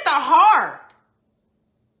 He looks at the heart.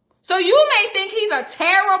 So you may think he's a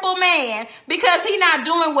terrible man because he's not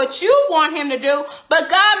doing what you want him to do. But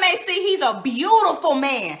God may see he's a beautiful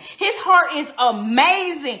man. His heart is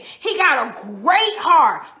amazing. He got a great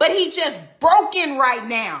heart, but he's just broken right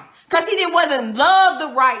now. Because he wasn't loved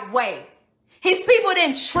the right way. His people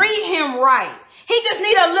didn't treat him right. He just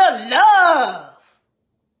need a little love.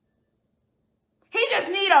 He just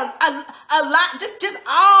need a lot, just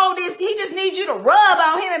all this. He just needs you to rub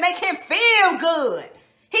on him and make him feel good.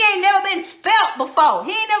 He ain't never been felt before.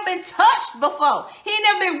 He ain't never been touched before. He ain't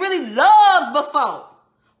never been really loved before.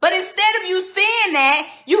 But instead of you seeing that,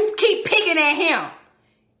 you keep picking at him.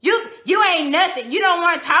 You ain't nothing. You don't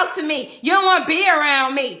want to talk to me. You don't want to be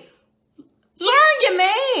around me. Learn your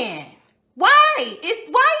man. Why is he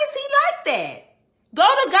like that? Go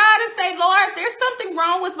to God and say, Lord, there's something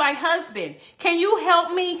wrong with my husband. Can you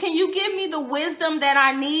help me? Can you give me the wisdom that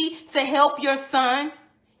I need to help your son?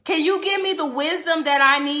 Can you give me the wisdom that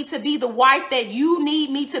I need to be the wife that you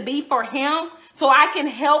need me to be for him so I can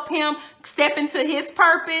help him step into his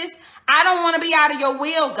purpose? I don't want to be out of your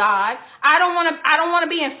will, God. I don't want to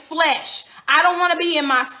be in flesh. I don't want to be in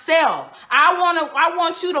myself. I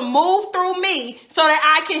want you to move through me so that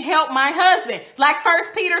I can help my husband. Like 1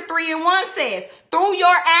 Peter 3:1 says, through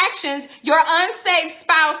your actions, your unsaved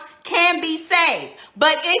spouse can be saved.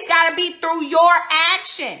 But it's got to be through your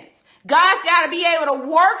actions. God's got to be able to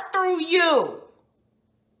work through you.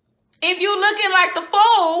 If you looking like the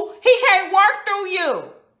fool, he can't work through you.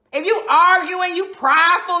 If you arguing, you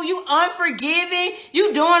prideful, you unforgiving,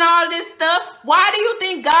 you doing all this stuff, why do you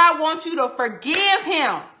think God wants you to forgive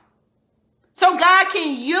him? So God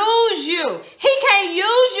can use you. He can't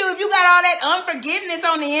use you if you got all that unforgiveness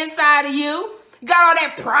on the inside of you. You got all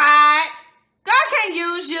that pride. God can't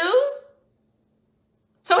use you.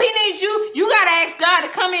 So he needs you. You got to ask God to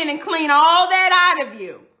come in and clean all that out of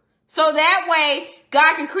you. So that way,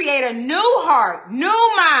 God can create a new heart,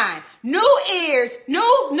 new mind, new ears,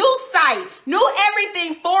 new sight, new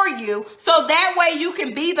everything for you. So that way you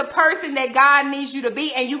can be the person that God needs you to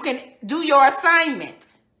be and you can do your assignment.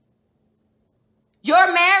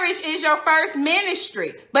 Your marriage is your first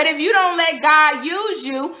ministry. But if you don't let God use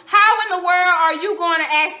you, how in the world are you going to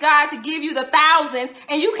ask God to give you the thousands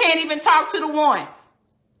and you can't even talk to the one?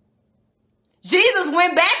 Jesus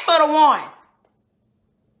went back for the one.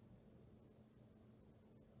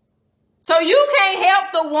 So you can't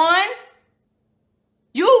help the one.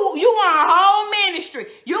 You want a whole ministry.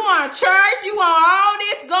 You want a church. You want all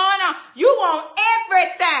this going on. You want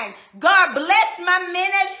everything. God bless my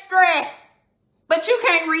ministry. But you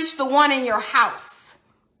can't reach the one in your house.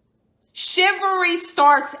 Chivalry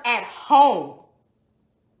starts at home.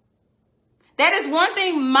 That is one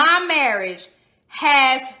thing my marriage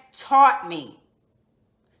has taught me.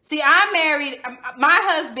 See, I married, my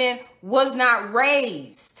husband was not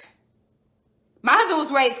raised. My husband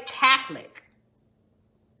was raised Catholic.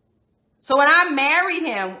 So when I married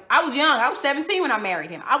him, I was young. I was 17 when I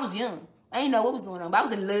married him. I was young. I didn't know what was going on, but I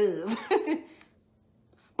was in love.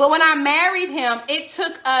 But when I married him, it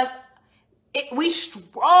took us, we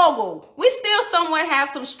struggled. We still somewhat have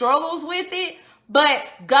some struggles with it. But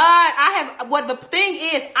God, the thing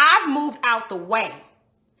is, I've moved out the way.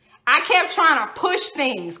 I kept trying to push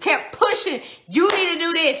things, kept pushing. You need to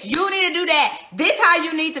do this. You need to do that. This how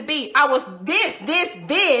you need to be. I was this.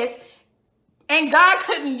 And God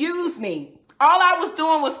couldn't use me. All I was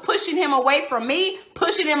doing was pushing him away from me,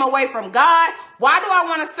 pushing him away from God. Why do I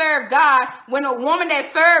want to serve God when a woman that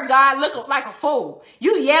served God look like a fool?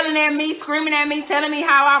 You yelling at me, screaming at me, telling me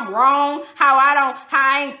how I'm wrong, how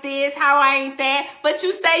I ain't this, how I ain't that. But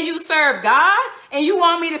you say you serve God and you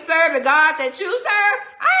want me to serve the God that you serve?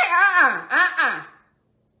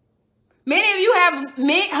 Many of you have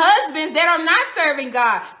husbands that are not serving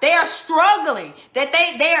God. They are struggling, that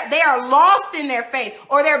they are lost in their faith,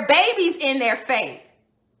 or they're babies in their faith.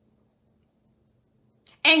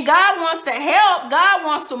 And God wants to help. God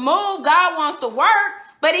wants to move. God wants to work,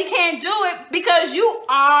 but he can't do it because you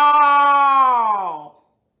all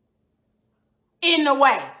in the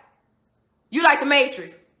way. You like the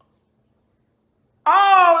Matrix.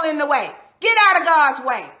 All in the way. Get out of God's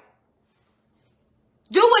way.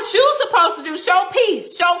 Do what you're supposed to do. Show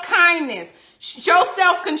peace, show kindness, show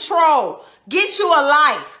self-control. Get you a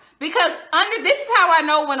life. Because this is how I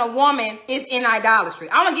know when a woman is in idolatry.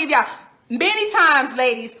 I'm going to give y'all many times,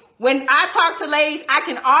 ladies, when I talk to ladies, I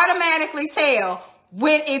can automatically tell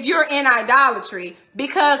if you're in idolatry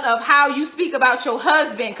because of how you speak about your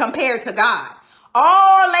husband compared to God.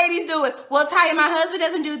 All ladies do it. Well, Taya, my husband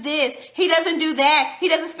doesn't do this. He doesn't do that. He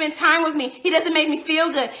doesn't spend time with me. He doesn't make me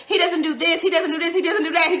feel good. He doesn't do this. He doesn't do this. He doesn't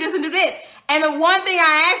do that. He doesn't do this. And the one thing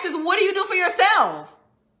I ask is, what do you do for yourself?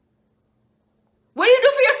 What do you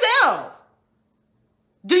do for yourself?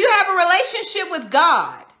 Do you have a relationship with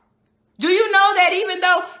God? Do you know that even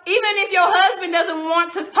if your husband doesn't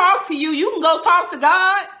want to talk to you, you can go talk to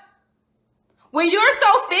God? When you're so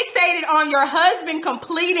fixated on your husband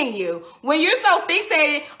completing you, when you're so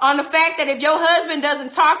fixated on the fact that if your husband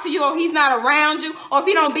doesn't talk to you or he's not around you or if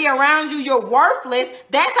he don't be around you, you're worthless,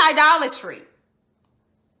 that's idolatry.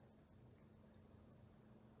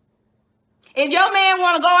 If your man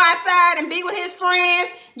want to go outside and be with his friends,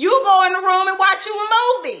 you go in the room and watch you a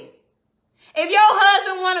movie. If your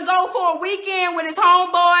husband want to go for a weekend with his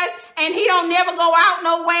homeboys and he don't never go out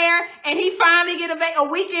nowhere and he finally get a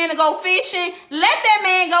weekend to go fishing, let that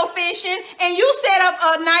man go fishing and you set up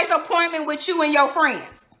a nice appointment with you and your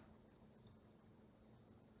friends.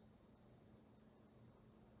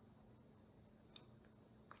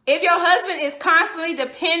 If your husband is constantly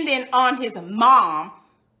dependent on his mom,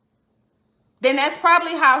 then that's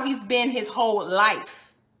probably how he's been his whole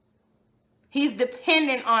life. He's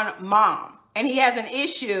dependent on mom. And he has an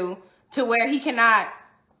issue to where he cannot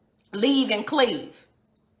leave and cleave.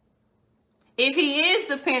 If he is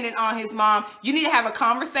dependent on his mom, you need to have a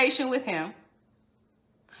conversation with him.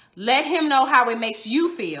 Let him know how it makes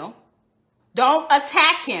you feel. Don't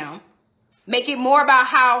attack him. Make it more about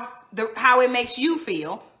how it makes you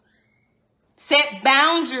feel. Set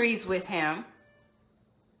boundaries with him.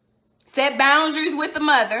 Set boundaries with the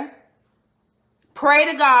mother.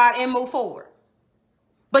 Pray to God and move forward.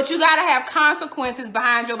 But you got to have consequences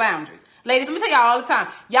behind your boundaries. Ladies, let me tell y'all all the time.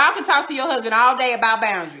 Y'all can talk to your husband all day about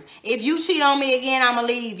boundaries. If you cheat on me again, I'm going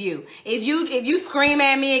to leave you. If you scream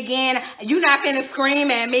at me again, you're not finna scream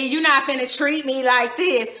at me. You're not finna treat me like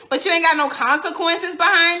this. But you ain't got no consequences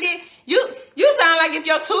behind it. You sound like if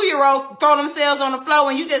your 2-year-old throw themselves on the floor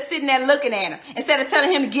and you just sitting there looking at him instead of telling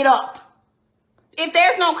him to get up. If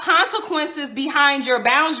there's no consequences behind your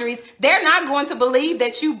boundaries, they're not going to believe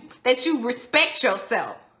that you respect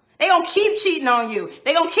yourself. They're going to keep cheating on you.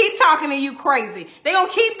 They're going to keep talking to you crazy. They're going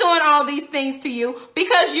to keep doing all these things to you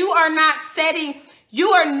because you are not setting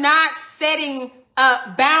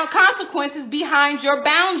consequences behind your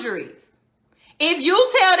boundaries. If you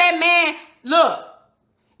tell that man, look,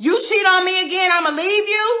 you cheat on me again, I'm going to leave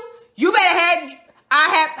you. You better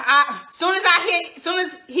soon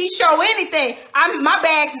as he show anything, my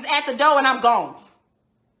bags is at the door and I'm gone.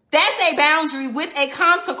 That's a boundary with a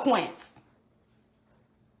consequence.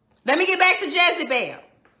 Let me get back to Jezebel.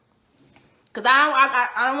 Because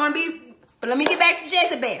I don't want to be, but let me get back to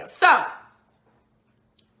Jezebel. So,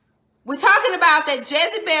 we're talking about that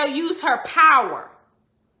Jezebel used her power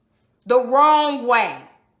the wrong way.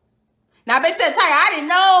 Now, I bet you tell you, I didn't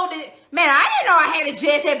know that, man, I didn't know I had a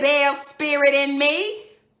Jezebel spirit in me.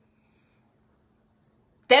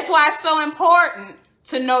 That's why it's so important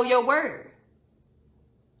to know your word.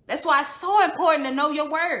 That's why it's so important to know your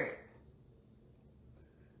word.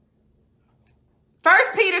 1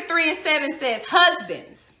 Peter 3:7 says,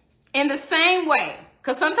 husbands, in the same way,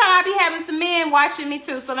 because sometimes I be having some men watching me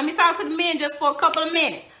too. So let me talk to the men just for a couple of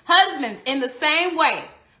minutes. Husbands, in the same way,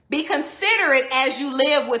 be considerate as you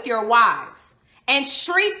live with your wives and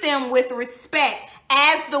treat them with respect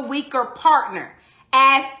as the weaker partner,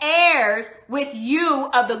 as heirs with you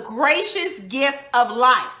of the gracious gift of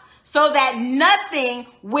life, so that nothing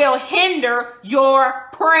will hinder your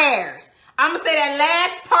prayers. I'm going to say that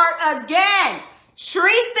last part again.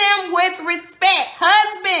 Treat them with respect.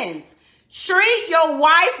 Husbands, treat your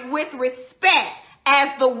wife with respect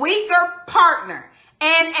as the weaker partner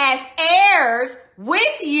and as heirs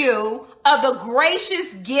with you of the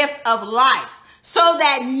gracious gift of life, so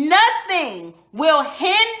that nothing will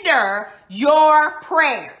hinder your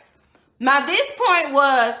prayers. Now, this point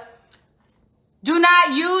was, do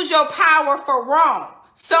not use your power for wrong.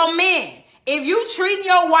 So men, if you treating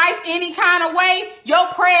your wife any kind of way, your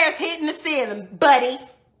prayers hitting the ceiling, buddy.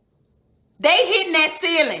 They hitting that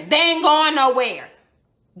ceiling. They ain't going nowhere.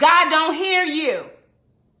 God don't hear you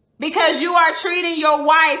because you are treating your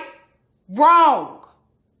wife wrong.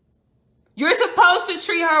 You're supposed to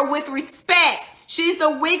treat her with respect. She's the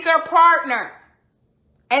weaker partner.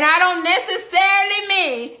 And I don't necessarily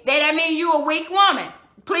mean that means you a weak woman.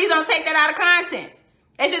 Please don't take that out of context.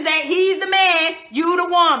 It's just that he's the man, you the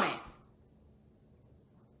woman.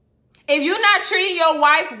 If you're not treating your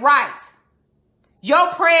wife right,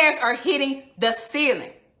 your prayers are hitting the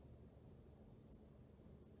ceiling.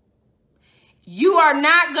 You are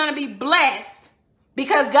not going to be blessed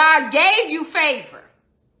because God gave you favor.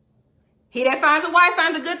 He that finds a wife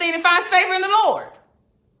finds a good thing and finds favor in the Lord.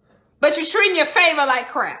 But you're treating your favor like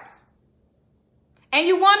crap. And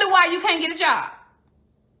you wonder why you can't get a job.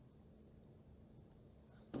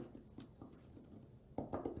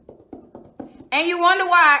 And you wonder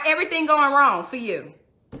why everything going wrong for you.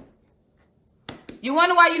 You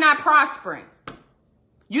wonder why you're not prospering.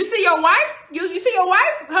 You see your wife, you see your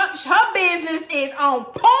wife, her business is on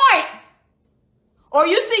point. Or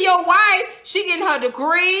you see your wife, she getting her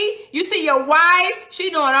degree. You see your wife, she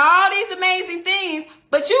doing all these amazing things,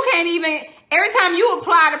 but you can't even, every time you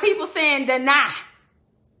apply to people saying deny.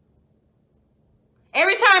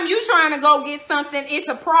 Every time you trying to go get something, it's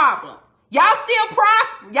a problem. Y'all still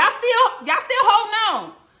prosper. Y'all still holding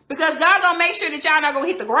on because God gonna make sure that y'all not gonna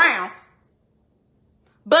hit the ground.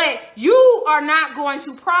 But you are not going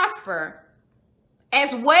to prosper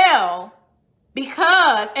as well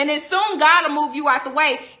because, and then soon God will move you out the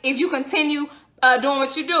way if you continue doing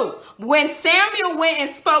what you do. When Samuel went and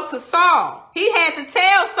spoke to Saul, he had to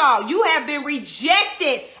tell Saul, you have been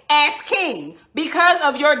rejected as king because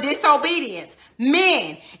of your disobedience.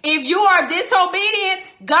 Men, if you are disobedient,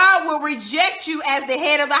 God will reject you as the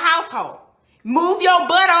head of the household. Move your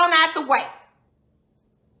butt on out the way.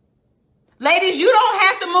 Ladies, you don't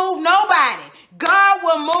have to move nobody. God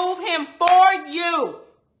will move him for you.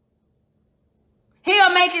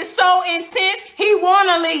 He'll make it so intense, he want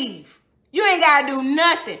to leave. You ain't got to do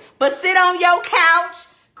nothing but sit on your couch,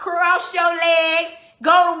 cross your legs,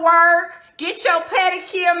 go to work, get your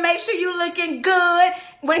pedicure, make sure you looking good.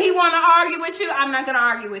 When he want to argue with you, I'm not going to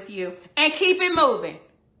argue with you. And keep it moving.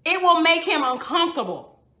 It will make him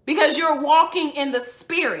uncomfortable because you're walking in the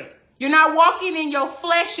spirit. You're not walking in your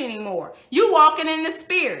flesh anymore. You're walking in the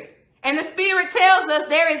spirit. And the spirit tells us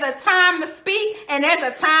there is a time to speak and there's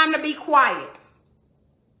a time to be quiet.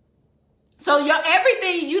 So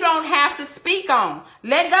everything you don't have to speak on.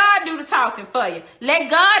 Let God do the talking for you. Let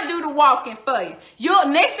God do the walking for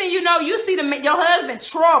you. Next thing you know, you see your husband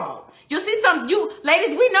trouble. You see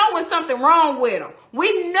ladies, we know when something wrong with them.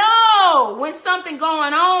 We know when something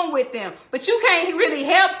going on with them, but you can't really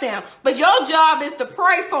help them. But your job is to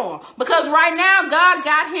pray for them because right now God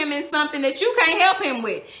got him in something that you can't help him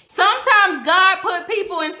with. Sometimes God put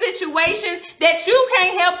people in situations that you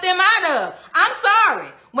can't help them out of. I'm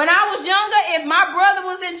sorry. When I was younger, if my brother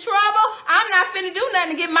was in trouble, I'm not finna do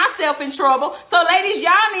nothing to get myself in trouble. So ladies,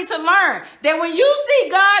 y'all need to learn that when you see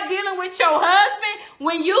God dealing with your husband,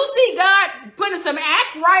 when you see God putting some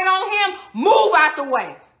act right on him, move out the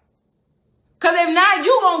way. Because if not,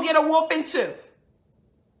 you gonna get a whooping too.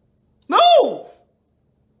 Move.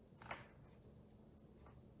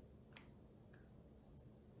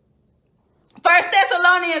 First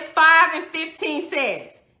Thessalonians 5:15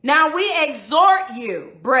 says, now we exhort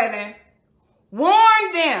you, brethren,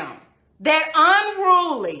 warn them that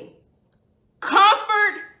unruly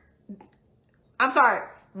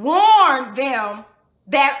warn them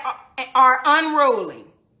that are unruly.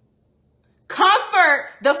 Comfort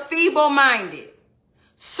the feeble-minded.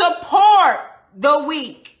 Support the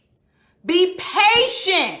weak. Be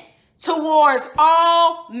patient towards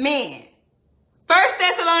all men. 1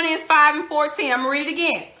 Thessalonians 5:14. I'm going to read it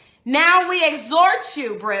again. Now we exhort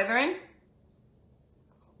you, brethren.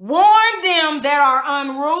 Warn them that are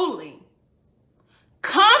unruly.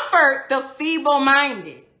 Comfort the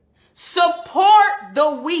feeble-minded. Support the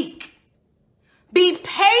weak. Be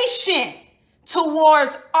patient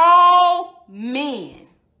towards all men.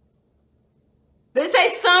 Did it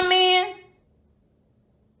say some men?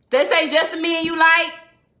 Did it say just the men you like?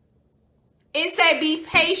 It say be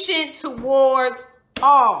patient towards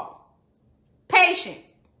all. Patient.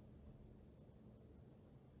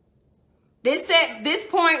 This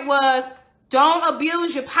point was, don't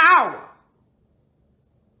abuse your power.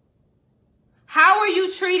 How are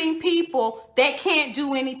you treating people that can't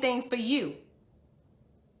do anything for you?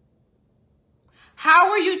 How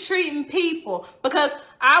are you treating people? Because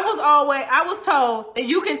I was told that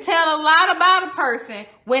you can tell a lot about a person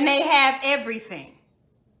when they have everything.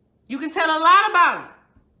 You can tell a lot about them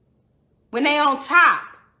when they on top.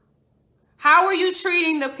 How are you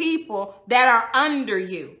treating the people that are under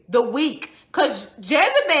you, the weak? Because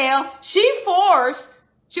Jezebel, she was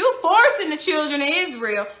forcing the children of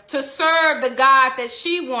Israel to serve the God that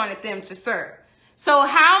she wanted them to serve. So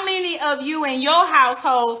how many of you in your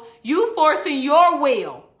households, you forcing your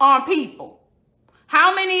will on people?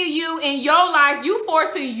 How many of you in your life, you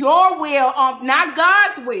forcing your will on, not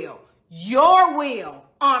God's will, your will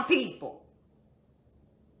on people?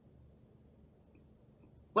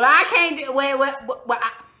 Well, I can't do,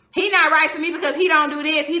 he not right for me because he don't do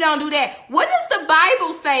this, he don't do that. What does the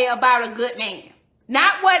Bible say about a good man?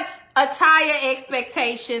 Not what attire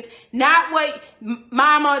expectations, not what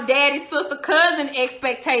mama, daddy, sister, cousin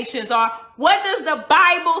expectations are. What does the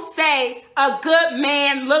Bible say a good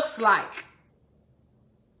man looks like?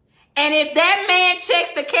 And if that man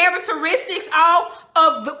checks the characteristics off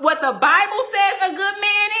of what the Bible says a good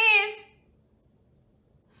man is,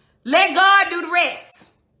 let God do the rest.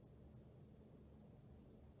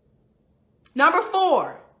 Number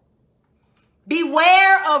 4,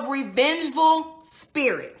 beware of revengeful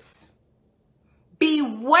spirits.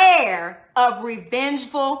 Beware of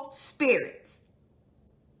revengeful spirits.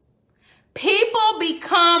 People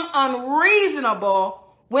become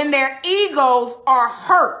unreasonable when their egos are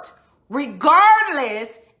hurt,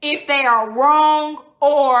 regardless if they are wrong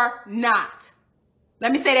or not.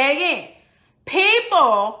 Let me say that again.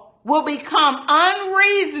 People will become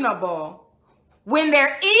unreasonable when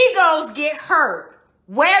their egos get hurt,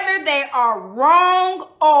 whether they are wrong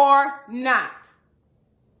or not.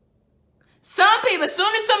 Some people, as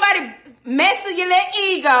soon as somebody messes your little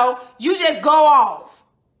ego, you just go off.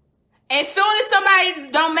 As soon as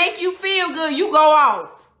somebody don't make you feel good, you go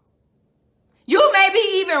off. You may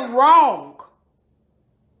be even wrong.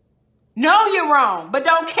 Know you're wrong, but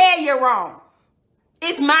don't care you're wrong.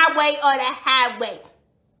 It's my way or the highway.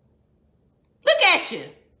 Look at you.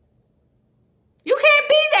 You can't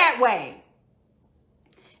be that way.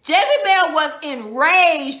 Jezebel was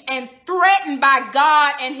enraged and threatened by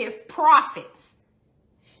God and his prophets.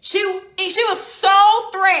 She was so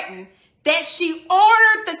threatened that she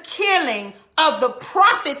ordered the killing of the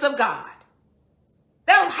prophets of God.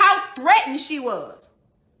 That was how threatened she was.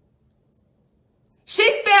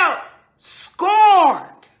 She felt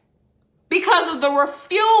scorned because of the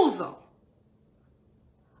refusal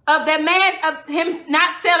of that man, of him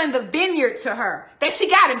not selling the vineyard to her, that she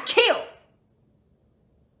got him killed.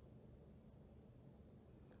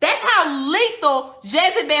 That's how lethal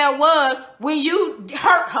Jezebel was when you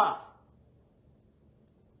hurt her.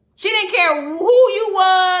 She didn't care who you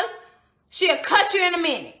was. She'll cut you in a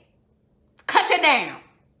minute. Cut you down.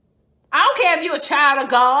 I don't care if you're a child of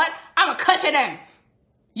God. I'm going to cut you down.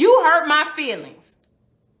 You hurt my feelings.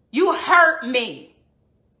 You hurt me.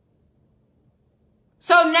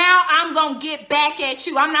 So now I'm going to get back at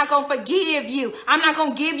you. I'm not going to forgive you. I'm not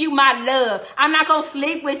going to give you my love. I'm not going to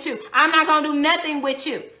sleep with you. I'm not going to do nothing with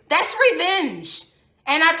you. That's revenge.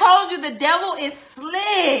 And I told you the devil is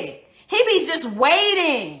slick. He be just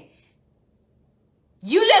waiting.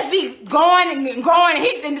 You just be going and going.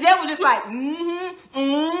 And the devil just like, 1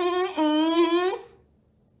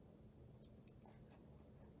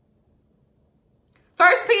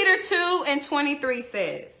 Peter 2:23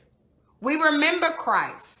 says, we remember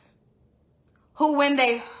Christ, who when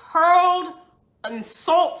they hurled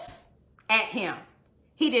insults at him,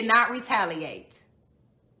 he did not retaliate.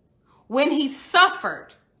 When he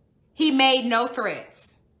suffered, he made no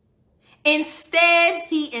threats. Instead,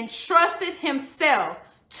 he entrusted himself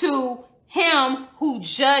to him who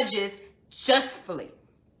judges justly.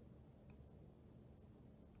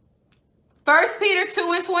 1 Peter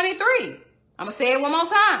 2:23. I'm going to say it one more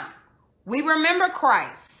time. We remember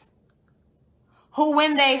Christ, who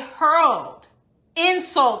when they hurled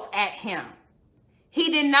insults at him, he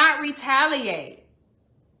did not retaliate.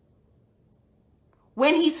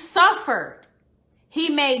 When he suffered, he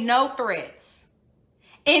made no threats.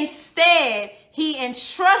 Instead, he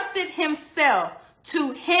entrusted himself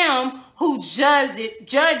to him who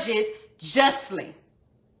judges justly.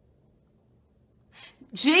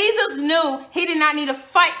 Jesus knew he did not need to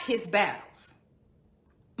fight his battles.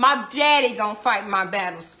 My daddy gonna fight my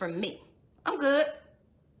battles for me. I'm good.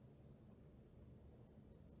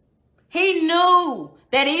 He knew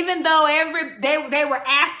that even though they were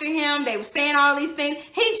after him, they were saying all these things,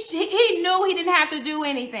 he knew he didn't have to do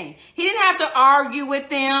anything. He didn't have to argue with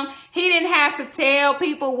them. He didn't have to tell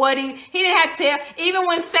people what he didn't have to tell. Even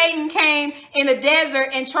when Satan came in the desert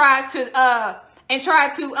and tried to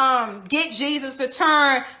get Jesus to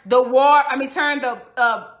turn the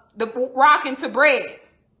rock into bread.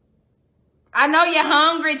 I know you're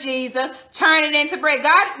hungry, Jesus. Turn it into bread.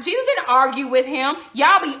 Jesus didn't argue with him.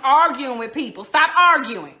 Y'all be arguing with people. Stop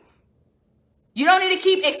arguing. You don't need to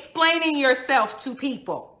keep explaining yourself to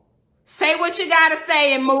people. Say what you got to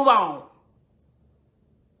say and move on.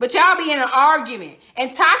 But y'all be in an argument.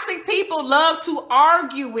 And toxic people love to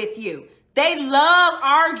argue with you. They love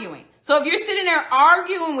arguing. So if you're sitting there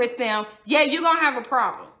arguing with them, yeah, you're going to have a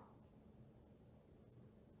problem.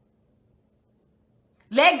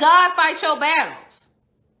 Let God fight your battles.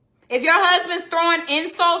 If your husband's throwing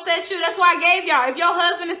insults at you, that's why I gave y'all. If your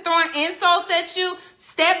husband is throwing insults at you,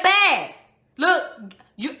 step back. Look,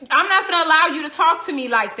 I'm not going to allow you to talk to me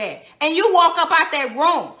like that. And you walk up out that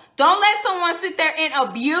room. Don't let someone sit there and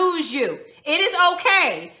abuse you. It is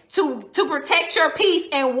okay to protect your peace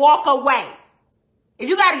and walk away. If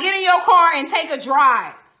you got to get in your car and take a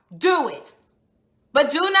drive, do it.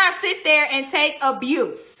 But do not sit there and take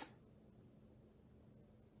abuse.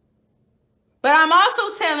 But I'm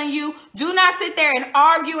also telling you, do not sit there and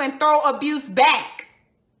argue and throw abuse back.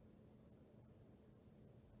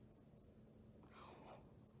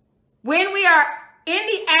 When we are in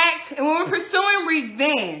the act and when we're pursuing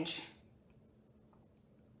revenge,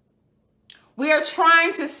 we are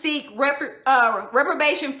trying to seek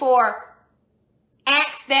reprobation for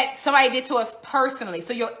acts that somebody did to us personally.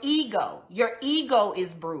 So your ego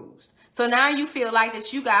is bruised. So now you feel like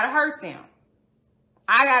that you got to hurt them.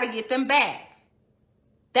 I got to get them back.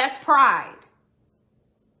 That's pride.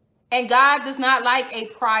 And God does not like a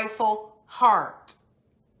prideful heart.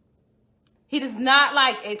 He does not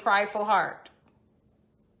like a prideful heart.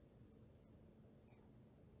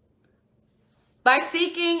 By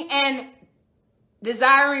seeking and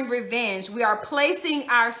desiring revenge, we are placing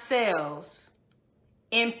ourselves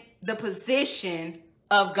in the position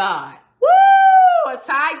of God. Woo!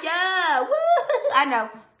 Ataya! Woo! I know.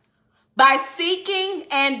 By seeking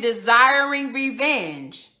and desiring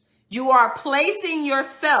revenge, you are placing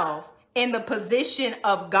yourself in the position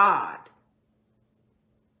of God.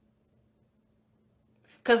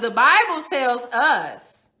 Because the Bible tells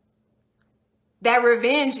us that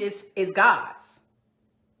revenge is God's.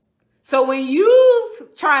 So when you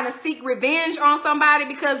trying to seek revenge on somebody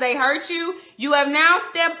because they hurt you, you have now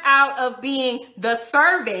stepped out of being the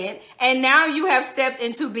servant and now you have stepped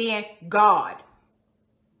into being God.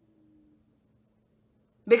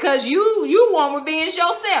 Because you want revenge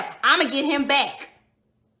yourself. I'm going to get him back.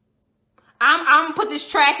 I'm going to put this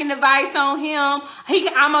tracking device on him.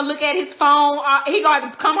 I'm going to look at his phone. He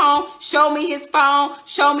got to come home, show me his phone,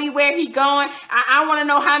 show me where he going. I want to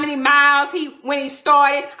know how many miles when he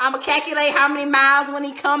started. I'm going to calculate how many miles when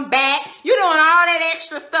he come back. You're doing all that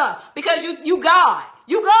extra stuff because you God.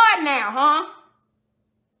 You God now, huh?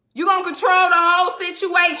 You're going to control the whole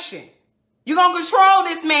situation. You're going to control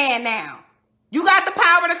this man now. You got the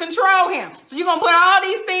power to control him. So you're going to put all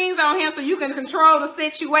these things on him so you can control the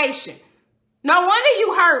situation. No wonder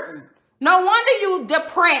you hurting. No wonder you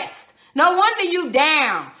depressed. No wonder you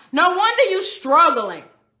down. No wonder you struggling.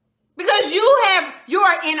 Because you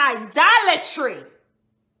are in idolatry.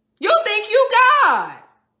 You think you God.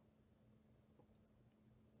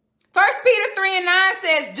 1 Peter 3:9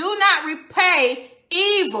 says, do not repay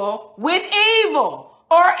evil with evil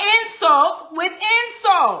or insults with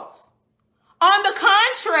insults. On the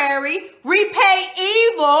contrary, repay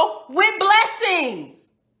evil with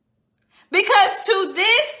blessings. Because to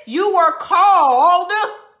this you were called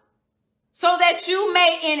so that you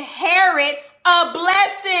may inherit a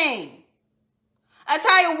blessing. I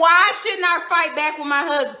tell you, why shouldn't I fight back with my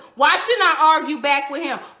husband? Why shouldn't I argue back with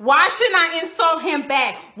him? Why shouldn't I insult him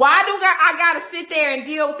back? Why do I got to sit there and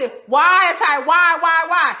deal with it? Why? I tell you,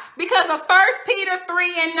 why? Because of 1 Peter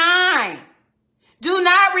 3:9. Do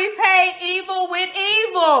not repay evil with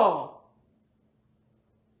evil.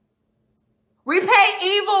 Repay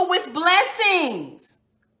evil with blessings,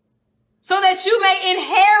 so that you may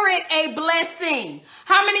inherit a blessing.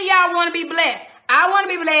 How many of y'all want to be blessed? I want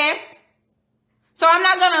to be blessed. So I'm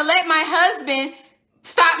not going to let my husband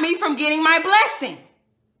stop me from getting my blessing.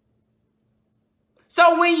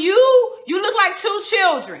 So when you look like two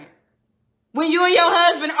children, when you and your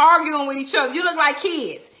husband arguing with each other, you look like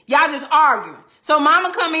kids. Y'all just arguing. So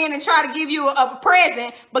mama come in and try to give you a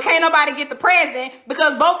present, but can't nobody get the present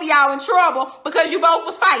because both of y'all in trouble because you both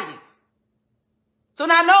was fighting. So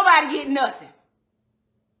now nobody get nothing.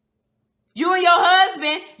 You and your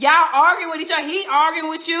husband, y'all arguing with each other. He arguing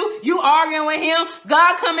with you. You arguing with him.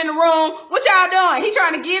 God come in the room. What y'all doing? He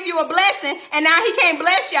trying to give you a blessing, and now he can't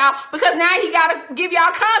bless y'all because now he got to give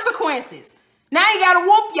y'all consequences. Now he got to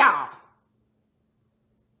whoop y'all.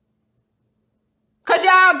 Because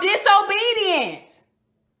y'all disobedient.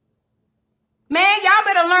 Man, y'all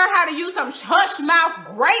better learn how to use some hush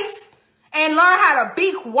mouth grace and learn how to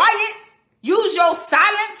be quiet. Use your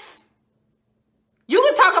silence. You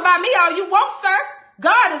can talk about me all you want, sir.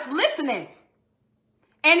 God is listening.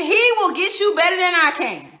 And he will get you better than I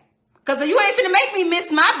can. Because you ain't finna make me miss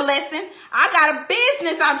my blessing. I got a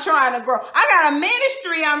business I'm trying to grow. I got a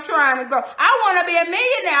ministry I'm trying to grow. I want to be a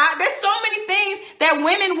millionaire. There's so many things that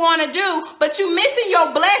women want to do, but you missing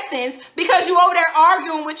your blessings because you over there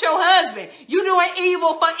arguing with your husband. You doing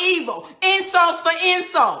evil for evil. Insults for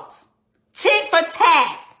insults. Tit for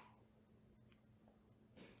tat.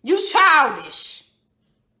 You childish.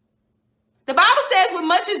 The Bible says when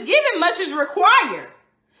much is given, much is required.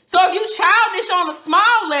 So if you childish on a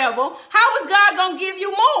small level, how is God going to give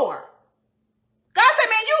you more? God said,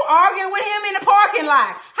 man, you arguing with him in the parking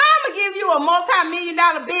lot. How am I going to give you a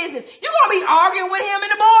multi-million-dollar business? You're going to be arguing with him in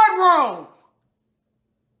the boardroom.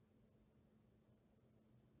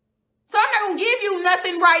 So I'm not going to give you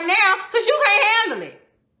nothing right now because you can't handle it.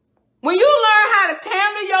 When you learn how to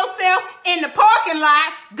handle yourself in the parking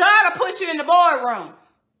lot, God will put you in the boardroom.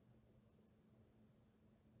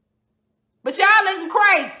 But y'all looking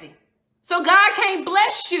crazy. So God can't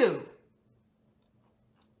bless you.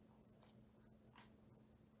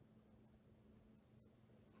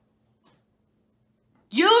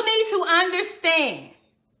 You need to understand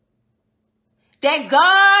that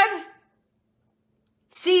God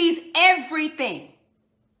sees everything.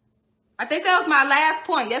 I think that was my last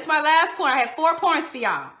point. That's my last point. I have 4 points for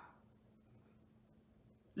y'all.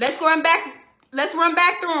 Let's run back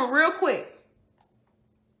through them real quick.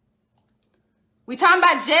 We're talking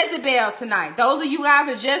about Jezebel tonight. Those of you guys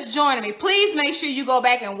who are just joining me, please make sure you go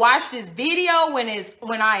back and watch this video when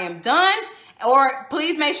I am done. Or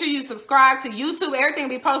please make sure you subscribe to YouTube. Everything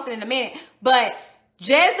will be posted in a minute. But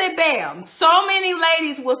Jezebel, so many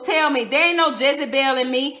ladies will tell me there ain't no Jezebel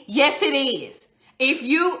in me. Yes, it is. If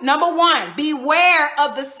you, number one, beware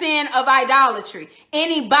of the sin of idolatry.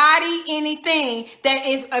 Anybody, anything that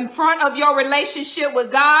is in front of your relationship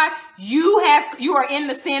with God, you are in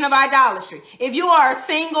the sin of idolatry. If you are a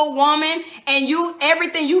single woman and you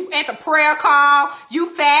at the prayer call,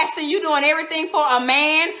 you fasting, you doing everything for a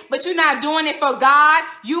man, but you're not doing it for God,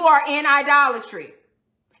 you are in idolatry.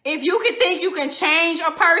 If you can think you can change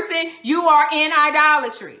a person, you are in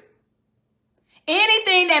idolatry.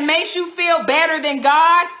 Anything that makes you feel better than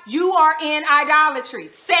God, you are in idolatry.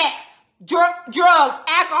 Sex, drugs,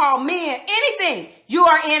 alcohol, men, anything, you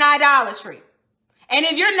are in idolatry. And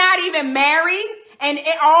if you're not even married and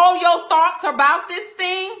all your thoughts about this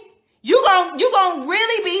thing, you gonna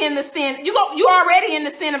really be in the sin. You already in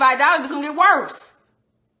the sin of idolatry. It's gonna get worse.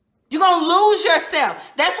 You're gonna lose yourself.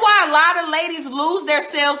 That's why a lot of ladies lose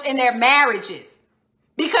themselves in their marriages.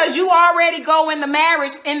 Because you already go in the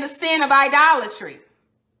marriage in the sin of idolatry.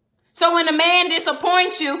 So when a man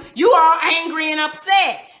disappoints you, you are angry and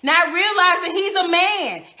upset. Not realizing he's a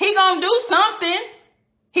man. He gonna do something.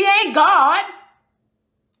 He ain't God.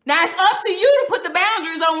 Now it's up to you to put the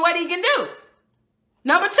boundaries on what he can do.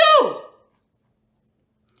 Number 2.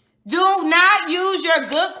 Do not use your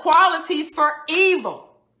good qualities for evil.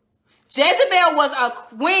 Jezebel was a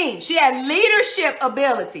queen. She had leadership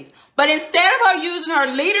abilities. But instead of her using her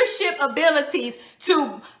leadership abilities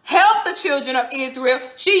to help the children of Israel.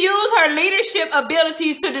 She used her leadership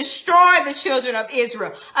abilities to destroy the children of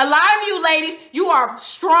Israel. A lot of you ladies, you are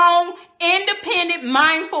strong, independent,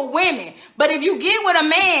 mindful women. But if you get with a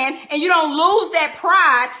man and you don't lose that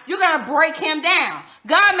pride, you're going to break him down.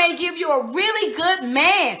 God may give you a really good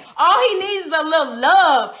man. All he needs is a little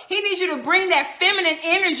love. He needs you to bring that feminine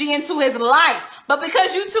energy into his life. But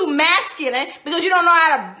because you're too masculine, because you don't know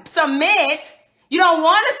how to submit, you don't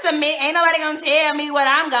want to submit, ain't nobody going to tell me what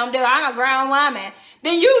I'm going to do. I'm a grown woman.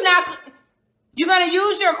 Then you're going to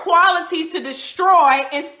use your qualities to destroy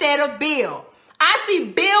instead of build. I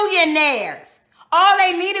see billionaires. All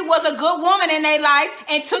they needed was a good woman in their life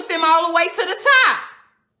and took them all the way to the top.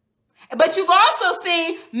 But you've also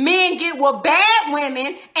seen men get with bad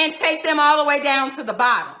women and take them all the way down to the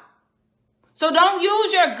bottom. So don't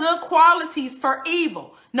use your good qualities for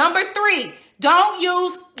evil. Number 3, don't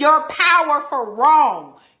use your power for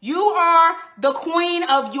wrong. You are the queen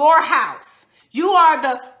of your house. You are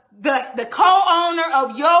the co-owner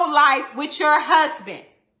of your life with your husband.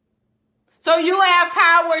 So you have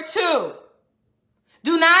power too.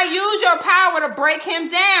 Do not use your power to break him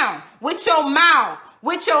down with your mouth,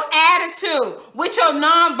 with your attitude, with your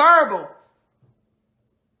nonverbal.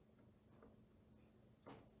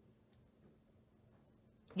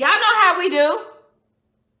 Y'all know how we do.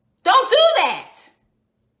 Don't do that.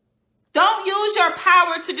 Don't use your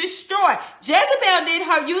power to destroy.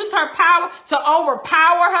 Jezebel used her power to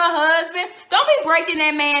overpower her husband. Don't be breaking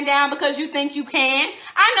that man down because you think you can.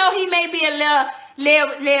 I know he may be a little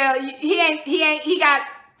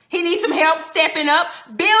he needs some help stepping up.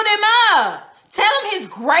 Build him up. Tell him his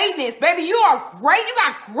greatness. Baby, you are great. You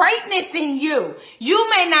got greatness in you. You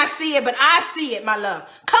may not see it, but I see it, my love.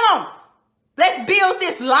 Come on. Let's build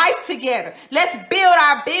this life together. Let's build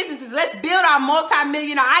our businesses. Let's build our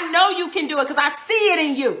multi-millionaire. I know you can do it because I see it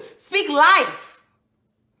in you. Speak life.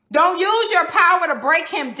 Don't use your power to break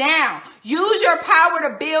him down. Use your power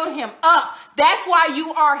to build him up. That's why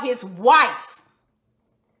you are his wife.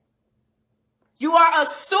 You are a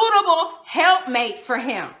suitable helpmate for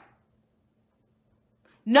him.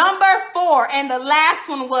 Number 4, and the last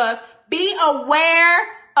one was, be aware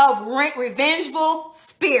of revengeful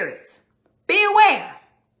spirits. Be aware.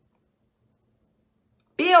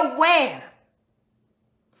 Be aware.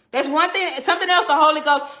 That's one thing, something else the Holy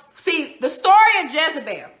Ghost. See, the story of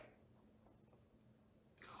Jezebel.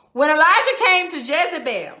 When Elijah came to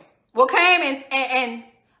Jezebel, came and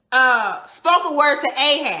spoke a word to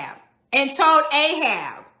Ahab and told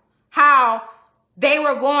Ahab how they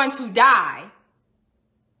were going to die.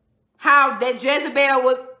 How that Jezebel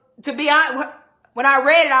was, to be honest, when I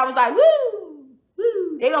read it, I was like, woo.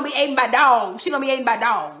 They're going to be eaten by dogs. She's going to be eaten by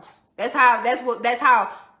dogs. That's how they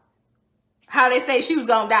say she was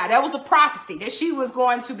going to die. That was the prophecy, that she was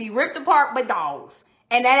going to be ripped apart by dogs.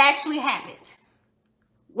 And that actually happened.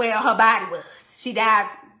 Well, her body was. She died,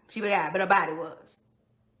 but her body was.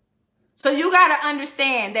 So you got to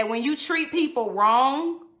understand that when you treat people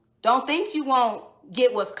wrong, don't think you won't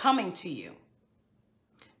get what's coming to you.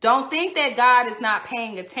 Don't think that God is not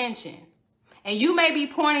paying attention. And you may be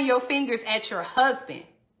pointing your fingers at your husband,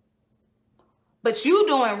 but you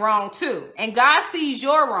doing wrong too. And God sees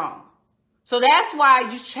you're wrong. So that's why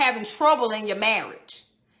you're having trouble in your marriage.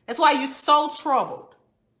 That's why you're so troubled.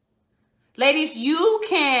 Ladies, you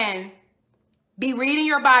can be reading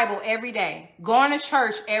your Bible every day, going to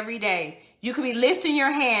church every day. You could be lifting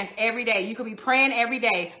your hands every day. You could be praying every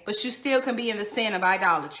day, but you still can be in the sin of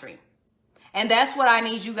idolatry. And that's what I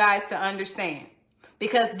need you guys to understand.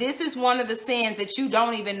 Because this is one of the sins that you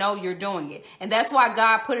don't even know you're doing it. And that's why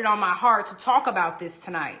God put it on my heart to talk about this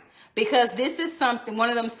tonight. Because this is one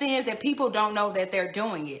of them sins that people don't know that they're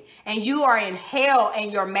doing it. And you are in hell in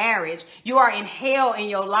your marriage. You are in hell in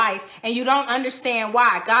your life. And you don't understand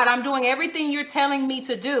why. God, I'm doing everything you're telling me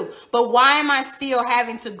to do. But why am I still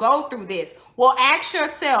having to go through this? Well, ask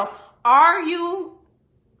yourself, are you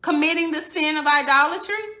committing the sin of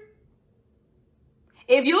idolatry?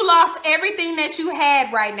 If you lost everything that you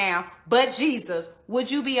had right now, but Jesus,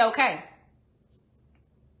 would you be okay?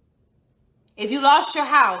 If you lost your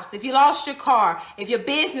house, if you lost your car, if your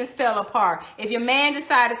business fell apart, if your man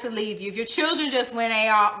decided to leave you, if your children just went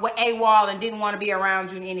AWOL and didn't want to be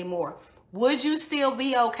around you anymore, would you still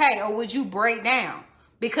be okay, or would you break down?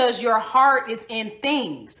 Because your heart is in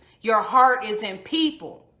things. Your heart is in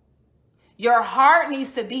people. Your heart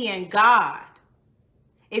needs to be in God.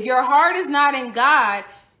 If your heart is not in God,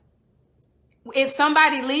 if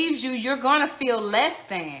somebody leaves you, you're going to feel less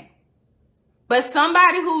than. But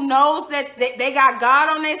somebody who knows that they got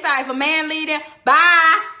God on their side, if a man leave them,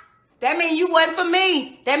 bye. That means you wasn't for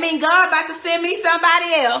me. That means God about to send me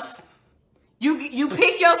somebody else. You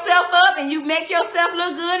pick yourself up and you make yourself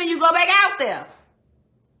look good and you go back out there.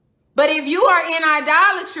 But if you are in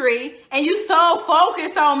idolatry and you so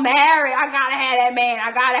focused on marriage, I gotta have that man,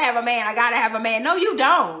 I gotta have a man, I gotta have a man. No, you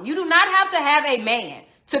don't. You do not have to have a man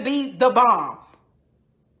to be the bomb.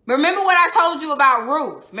 Remember what I told you about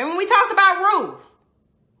Ruth? Remember when we talked about Ruth?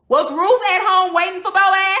 Was Ruth at home waiting for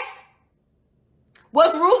Boaz?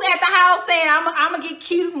 Was Ruth at the house saying, I'm going to get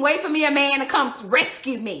cute and wait for me a man to come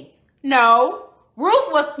rescue me? No.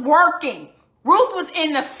 Ruth was working. Ruth was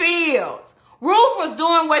in the fields. Ruth was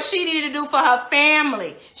doing what she needed to do for her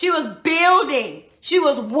family. She was building. She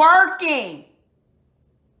was working.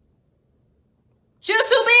 She was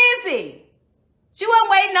too busy. She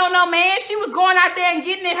wasn't waiting on no man. She was going out there and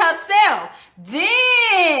getting it herself.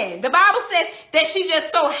 Then the Bible says that she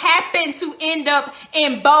just so happened to end up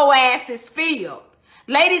in Boaz's field.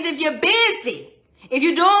 Ladies, if you're busy, if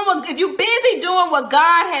you're busy doing what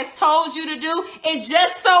God has told you to do, it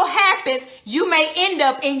just so happens you may end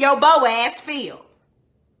up in your Boaz field.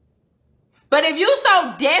 But if you're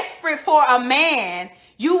so desperate for a man,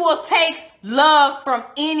 you will take love from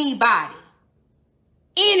anybody.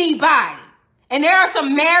 Anybody. And there are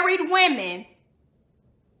some married women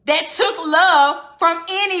that took love from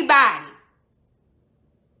anybody.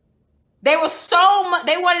 They were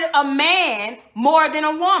they wanted a man more than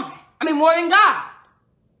a woman. I mean, more than God.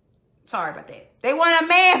 Sorry about that. They wanted a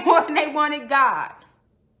man more than they wanted God.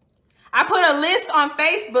 I put a list on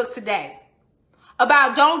Facebook today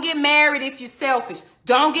about don't get married if you're selfish.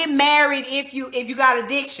 Don't get married if you got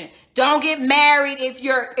addiction. Don't get married if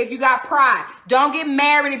you got pride. Don't get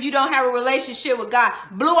married if you don't have a relationship with God.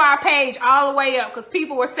 Blew our page all the way up because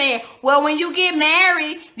people were saying, well, when you get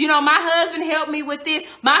married, you know, my husband helped me with this.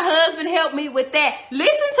 My husband helped me with that.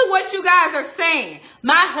 Listen to what you guys are saying.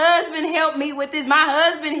 My husband helped me with this. My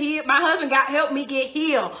husband helped me get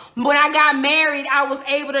healed. When I got married, I was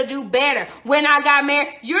able to do better. When I got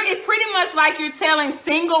married, it's pretty much like you're telling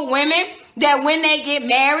single women that when they get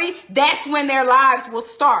married, that's when their lives will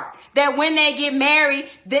start. That when they get married,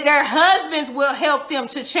 that their husbands will help them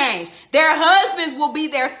to change. Their husbands will be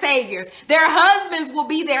their saviors. Their husbands will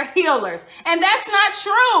be their healers. And that's not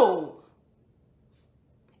true.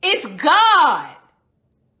 It's God.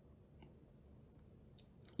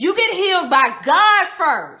 You get healed by God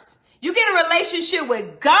first. You get a relationship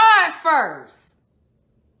with God first.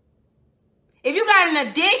 If you got an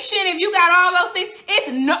addiction, if you got all those things, it's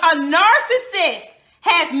a narcissist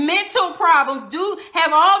has mental problems,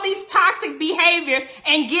 have all these toxic behaviors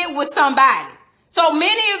and get with somebody. So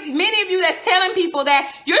many of you that's telling people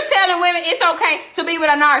that you're telling women it's okay to be with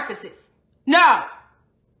a narcissist. No.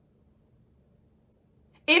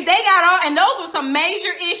 If they got all, and those were some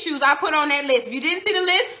major issues I put on that list. If you didn't see the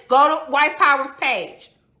list, go to Wife Power's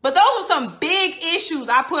page. But those were some big issues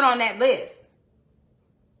I put on that list.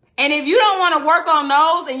 And if you don't want to work on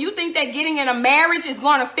those and you think that getting in a marriage is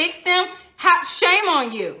going to fix them, shame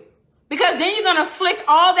on you. Because then you're going to inflict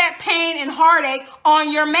all that pain and heartache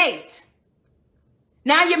on your mate.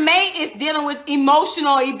 Now your mate is dealing with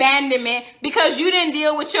emotional abandonment because you didn't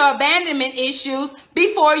deal with your abandonment issues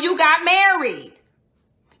before you got married.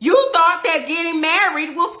 You thought that getting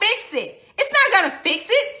married will fix it. It's not going to fix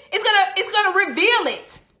it. It's going to reveal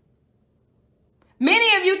it.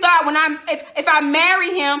 Many of you thought if I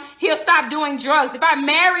marry him, he'll stop doing drugs. If I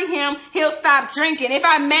marry him, he'll stop drinking. If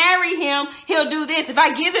I marry him, he'll do this. If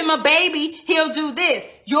I give him a baby, he'll do this.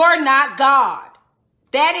 You're not God.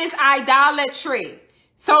 That is idolatry.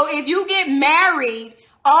 So if you get married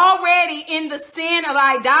already in the sin of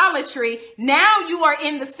idolatry, now you are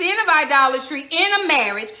in the sin of idolatry in a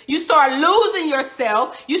marriage. You start losing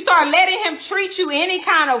yourself. You start letting him treat you any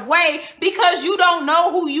kind of way because you don't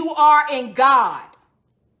know who you are in God.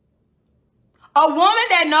 A woman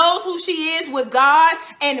that knows who she is with God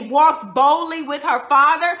and walks boldly with her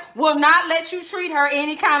Father will not let you treat her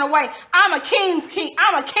any kind of way. I'm a king's king.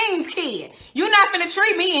 I'm a king's kid. You're not going to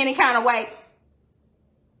treat me any kind of way.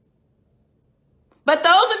 But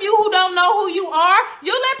those of you who don't know who you are,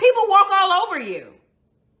 you'll let people walk all over you.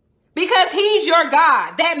 Because he's your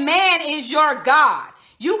God. That man is your God.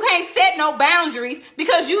 You can't set no boundaries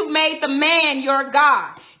because you've made the man your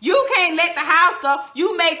God. You can't let the house go.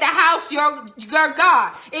 You made the house your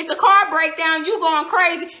God. If the car breaks down, you going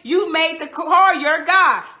crazy. You made the car your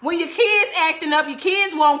God. When your kids acting up, your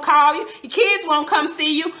kids won't call you. Your kids won't come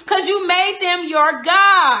see you because you made them your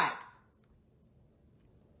God.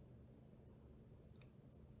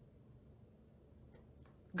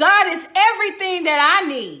 God is everything that I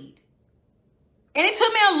need. And it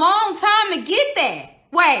took me a long time to get that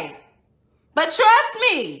way. But trust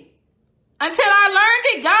me, until I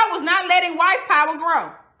learned it, God was not letting Wife Power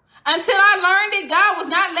grow. Until I learned it, God was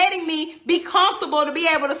not letting me be comfortable to be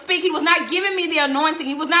able to speak. He was not giving me the anointing.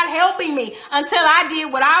 He was not helping me until I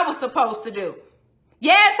did what I was supposed to do.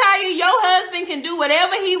 Yeah, Taya, your husband can do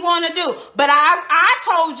whatever he want to do, but I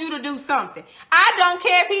told you to do something. I don't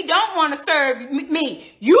care if he don't want to serve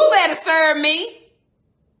me. You better serve me.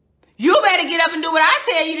 You better get up and do what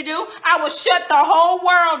I tell you to do. I will shut the whole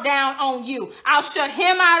world down on you. I'll shut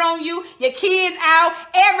him out on you, your kids out.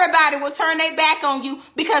 Everybody will turn their back on you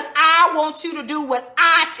because I want you to do what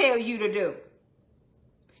I tell you to do.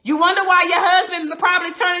 You wonder why your husband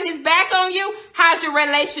probably turning his back on you? How's your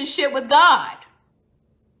relationship with God?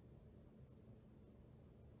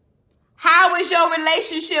 How is your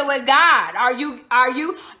relationship with God? Are you,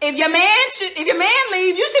 if your man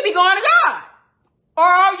leaves, you should be going to God. Or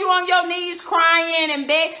are you on your knees crying and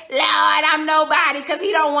beg, Lord, I'm nobody because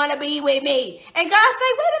he don't want to be with me. And God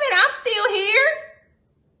say, wait a minute, I'm still here.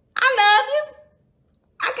 I love you.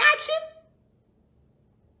 I got you.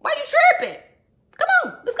 Why you tripping? Come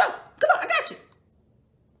on, let's go. Come on, I got you.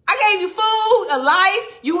 I gave you food, a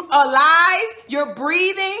life, you alive, you're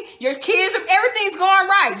breathing, your kids, everything's going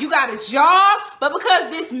right. You got a job, but because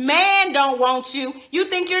this man don't want you, you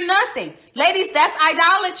think you're nothing. Ladies, that's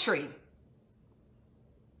idolatry.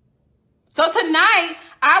 So tonight,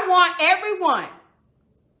 I want everyone,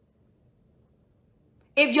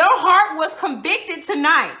 if your heart was convicted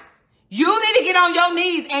tonight, you need to get on your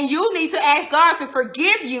knees and you need to ask God to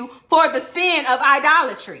forgive you for the sin of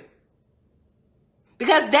idolatry.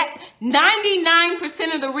 Because that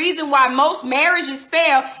 99% of the reason why most marriages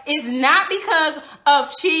fail is not because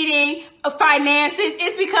of cheating, of finances,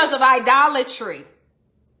 it's because of idolatry.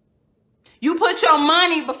 You put your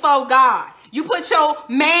money before God. You put your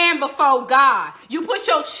man before God. You put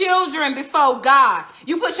your children before God.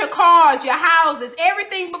 You put your cars, your houses,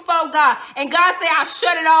 everything before God. And God say, I'll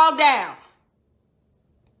shut it all down.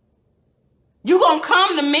 You're going to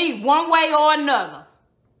come to me one way or another.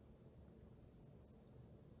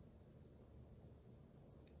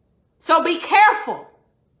 So be careful.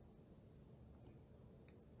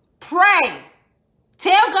 Pray.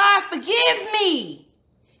 Tell God, forgive me.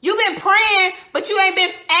 You've been praying, but you ain't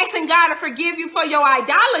been asking God to forgive you for your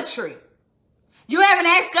idolatry. You haven't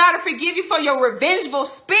asked God to forgive you for your revengeful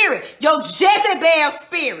spirit, your Jezebel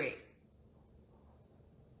spirit.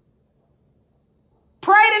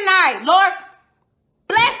 Pray tonight, Lord,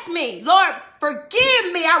 bless me. Lord,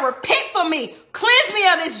 forgive me. I repent for me. Cleanse me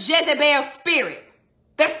of this Jezebel spirit.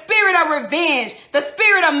 The spirit of revenge, the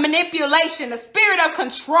spirit of manipulation, the spirit of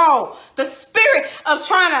control, the spirit of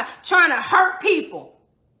trying to hurt people.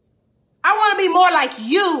 I want to be more like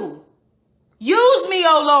you. Use me,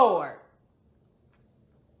 oh Lord.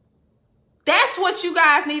 That's what you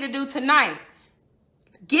guys need to do tonight.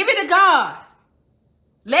 Give it to God.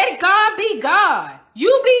 Let God be God.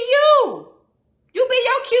 You be you. You be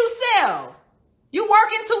your cute self. You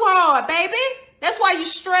working too hard, baby. That's why you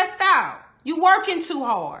stressed out. You working too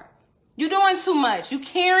hard. You doing too much. You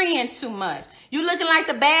carrying too much. You looking like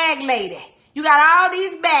the bag lady. You got all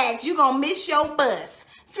these bags. You gonna miss your bus.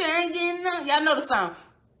 Y'all know the song.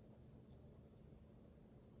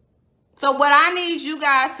 So what I need you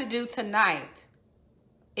guys to do tonight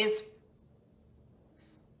is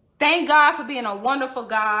thank God for being a wonderful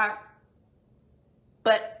God,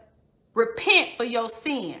 but repent for your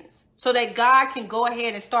sins so that God can go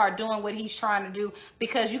ahead and start doing what he's trying to do.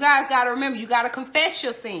 Because you guys got to remember, you got to confess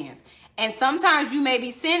your sins. And sometimes you may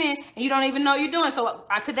be sinning and you don't even know you're doing. So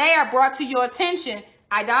today I brought to your attention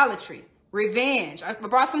idolatry. Revenge. I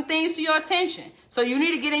brought some things to your attention. So you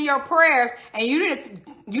need to get in your prayers and you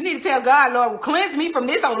need to tell God, Lord, cleanse me from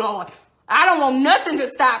this, oh Lord. I don't want nothing to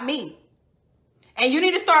stop me. And you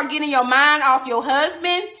need to start getting your mind off your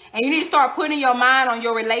husband, and you need to start putting your mind on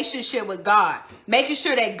your relationship with God. Making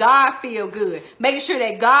sure that God feel good. Making sure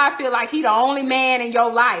that God feel like he the only man in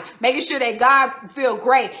your life. Making sure that God feel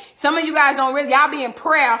great. Some of you guys don't really, y'all be in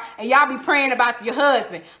prayer and y'all be praying about your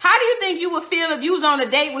husband. How do you think you would feel if you was on a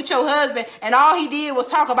date with your husband and all he did was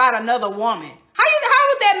talk about another woman? How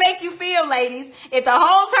would that make you feel, ladies? If the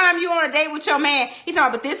whole time you on a date with your man, he's talking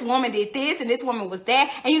about this woman did this and this woman was that.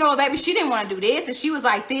 And you know what, baby, she didn't want to do this and she was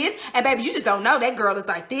like this. And baby, you just don't know that girl is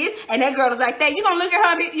like this and that girl is like that. You gonna look at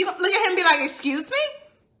her and you gonna look at him and be like, excuse me?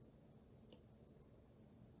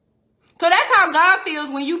 So that's how God feels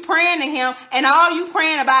when you praying to him and all you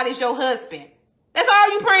praying about is your husband. That's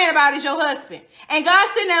all you praying about is your husband. And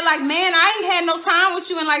God's sitting there like, man, I ain't had no time with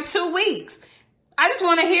you in like 2 weeks. I just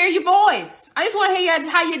want to hear your voice. I just want to hear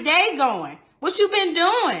how your day going. What you been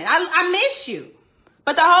doing. I miss you.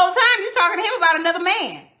 But the whole time you talking to him about another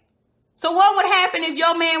man. So what would happen if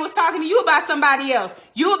your man was talking to you about somebody else?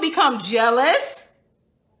 You would become jealous.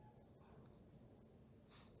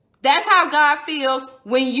 That's how God feels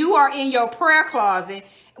when you are in your prayer closet,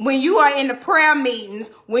 when you are in the prayer meetings,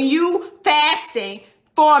 when you fasting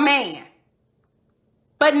for a man.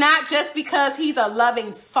 But not just because he's a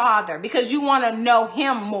loving father, because you want to know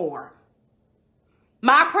him more.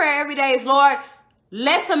 My prayer every day is, Lord,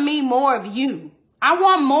 less of me, more of you. I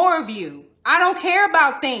want more of you. I don't care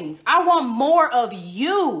about things. I want more of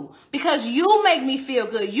you because you make me feel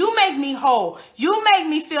good. You make me whole. You make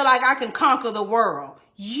me feel like I can conquer the world.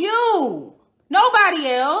 You, nobody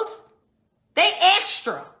else. They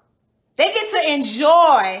extra. They get to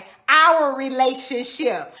enjoy our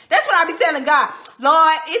relationship. That's what I be telling God.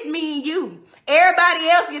 Lord, it's me and you. Everybody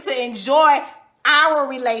else get to enjoy our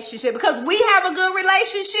relationship because we have a good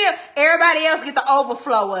relationship. Everybody else get the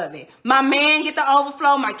overflow of it. My man get the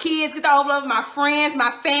overflow. My kids get the overflow. My friends, my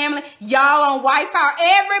family, y'all on White Power.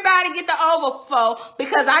 Everybody get the overflow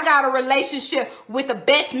because I got a relationship with the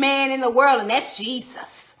best man in the world, and that's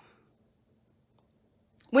Jesus.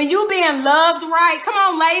 When you being loved right, come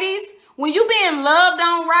on, ladies. When you being loved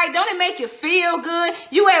on right, don't it make you feel good?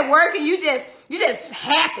 You at work and you just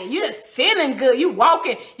happy. You just feeling good. You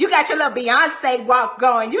walking. You got your little Beyonce walk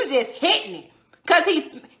going. You just hitting it because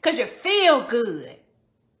you feel good.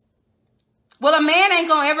 Well, a man ain't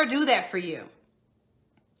going to ever do that for you.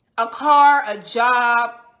 A car, a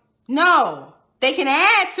job. No, they can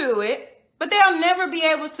add to it, but they'll never be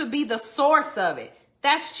able to be the source of it.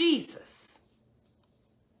 That's Jesus.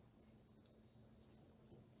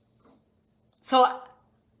 So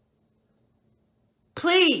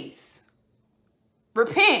please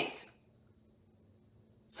repent.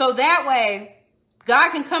 So that way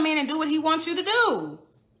God can come in and do what he wants you to do.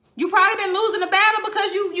 You probably been losing the battle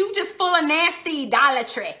because you just full of nasty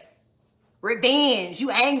idolatry, revenge,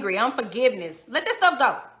 you angry, unforgiveness. Let that stuff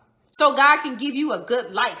go. So God can give you a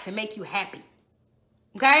good life and make you happy.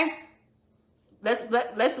 Okay?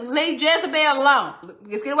 Let's leave Jezebel alone.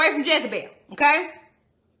 Let's get away from Jezebel. Okay?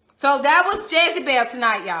 So that was Jezebel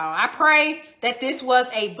tonight, y'all. I pray that this was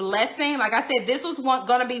a blessing. Like I said, this was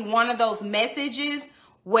going to be one of those messages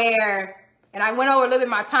where, and I went over a little bit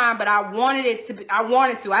of my time, but I wanted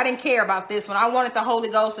to. I didn't care about this one. I wanted the Holy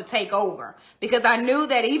Ghost to take over because I knew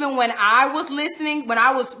that even when I was listening, when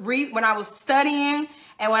I was studying,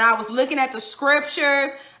 and when I was looking at the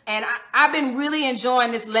scriptures, and I've been really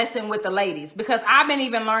enjoying this lesson with the ladies because I've been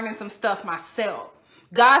even learning some stuff myself.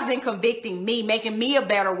 God's been convicting me, making me a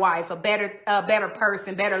better wife, a better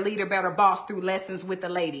person, better leader, better boss through lessons with the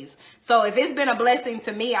ladies. So if it's been a blessing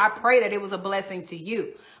to me, I pray that it was a blessing to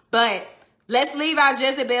you. But let's leave our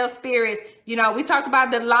Jezebel spirits. You know, we talked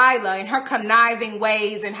about Delilah and her conniving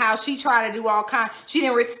ways and how she tried to do all kinds. She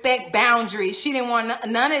didn't respect boundaries. She didn't want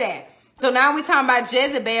none of that. So now we're talking about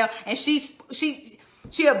Jezebel, and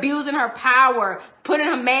she abusing her power, putting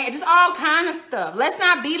her man, just all kind of stuff. Let's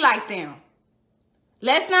not be like them.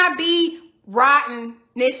 Let's not be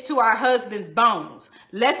rottenness to our husband's bones.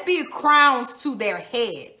 Let's be crowns to their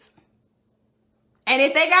heads. And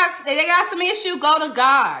if they got some issue, go to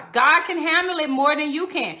God. God can handle it more than you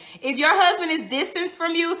can. If your husband is distanced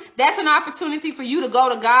from you, that's an opportunity for you to go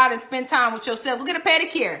to God and spend time with yourself. Go get a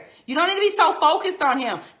pedicure. You don't need to be so focused on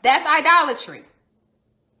him. That's idolatry.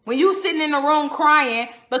 When you sitting in the room crying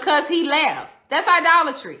because he left, that's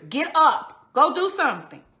idolatry. Get up. Go do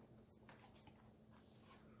something.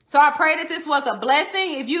 So I pray that this was a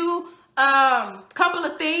blessing. If you, couple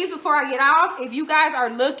of things before I get off. If you guys are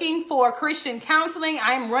looking for Christian counseling,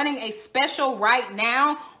 I am running a special right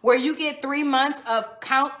now where you get 3 months of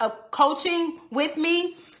coaching with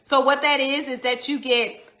me. So what that is that you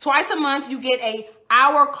get twice a month, you get an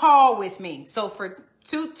hour call with me. So for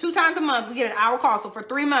two times a month, we get an hour call. So for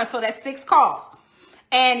 3 months, so that's 6 calls.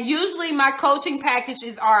 And usually my coaching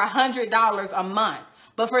packages are $100 a month.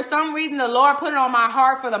 But for some reason, the Lord put it on my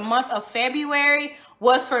heart for the month of February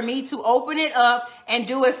was for me to open it up and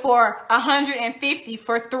do it for $150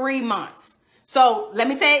 for 3 months. So let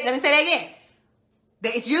me say that again.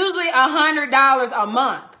 It's usually $100 a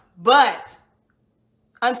month, but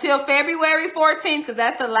until February 14th, because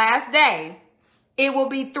that's the last day, it will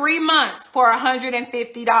be 3 months for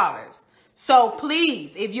 $150. So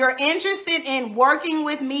please, if you're interested in working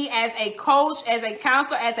with me as a coach, as a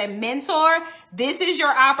counselor, as a mentor, this is your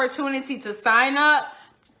opportunity to sign up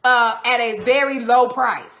at a very low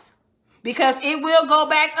price because it will go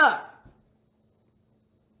back up.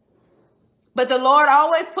 But the Lord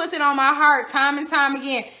always puts it on my heart time and time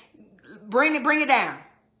again. Bring it down.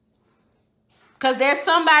 Because there's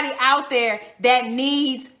somebody out there that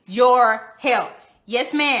needs your help.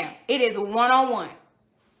 Yes, ma'am. It is one-on-one.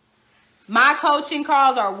 My coaching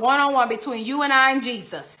calls are one-on-one between you and I and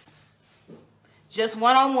Jesus. Just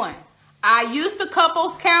one-on-one. I used to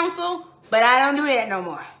couples counsel, but I don't do that no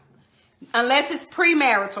more. Unless it's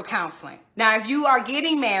premarital counseling. Now, if you are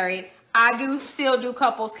getting married, I do still do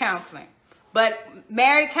couples counseling. But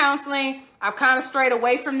married counseling, I've kind of strayed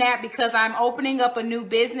away from that because I'm opening up a new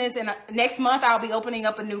business. And next month, I'll be opening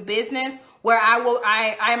up a new business where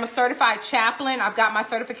I am a certified chaplain. I've got my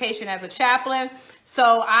certification as a chaplain.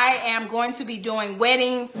 So I am going to be doing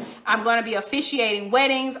weddings. I'm going to be officiating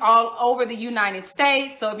weddings all over the United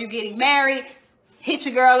States. So if you're getting married, hit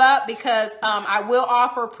your girl up because I will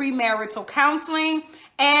offer premarital counseling.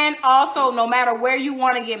 And also, no matter where you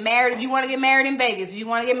want to get married, if you want to get married in Vegas, if you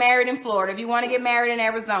want to get married in Florida, if you want to get married in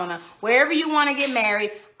Arizona, wherever you want to get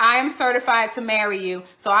married, I am certified to marry you.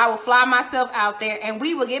 So I will fly myself out there and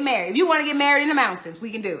we will get married. If you want to get married in the mountains,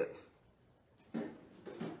 we can do it.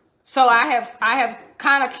 So I have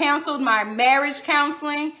kind of canceled my marriage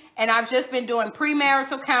counseling, and I've just been doing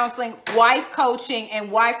premarital counseling, wife coaching,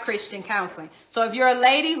 and wife Christian counseling. So if you're a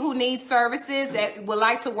lady who needs services that would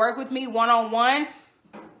like to work with me one-on-one,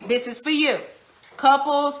 this is for you.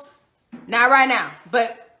 Couples, not right now.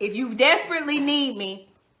 But if you desperately need me,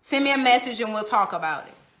 send me a message and we'll talk about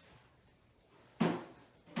it.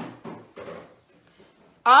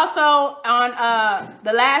 Also, on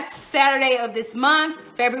the last Saturday of this month,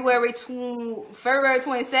 February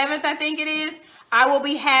 27th, I think it is, I will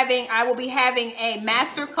be having a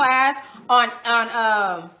master class on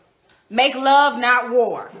Make Love, Not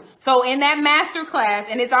War. So in that master class,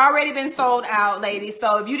 and it's already been sold out, ladies.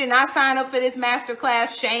 So if you did not sign up for this master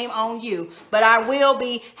class, shame on you. But I will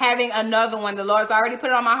be having another one. The Lord's already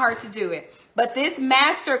put it on my heart to do it. But this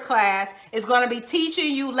master class is going to be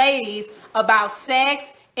teaching you ladies about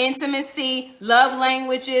sex, intimacy, love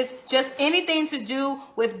languages, just anything to do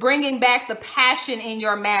with bringing back the passion in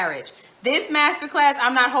your marriage. This master class,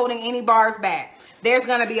 I'm not holding any bars back. There's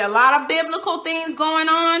going to be a lot of biblical things going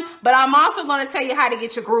on, but I'm also going to tell you how to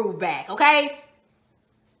get your groove back, okay?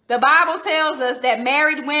 The Bible tells us that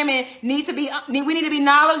married women need to be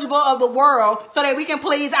knowledgeable of the world so that we can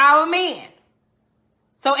please our men.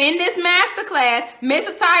 So in this master class, Miss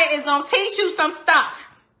Ataya is going to teach you some stuff.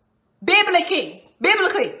 Biblically.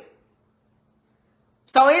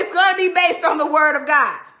 So it's going to be based on the word of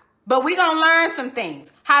God. But we're going to learn some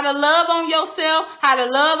things. How to love on yourself, how to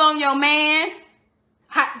love on your man,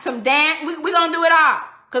 some dance. We're going to do it all.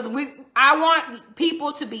 Because I want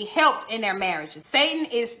people to be helped in their marriages. Satan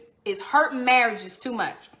is hurting marriages too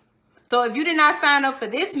much. So if you did not sign up for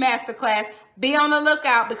this masterclass, be on the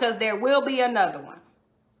lookout because there will be another one.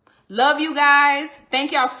 Love you guys.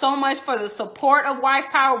 Thank y'all so much for the support of Wife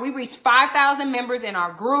Power. We reached 5,000 members in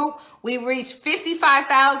our group. We reached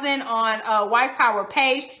 55,000 on Wife Power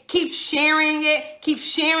page. Keep sharing it. Keep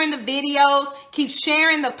sharing the videos. Keep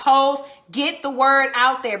sharing the posts. Get the word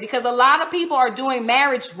out there because a lot of people are doing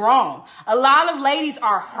marriage wrong. A lot of ladies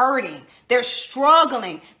are hurting. They're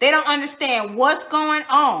struggling. They don't understand what's going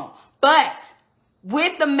on. But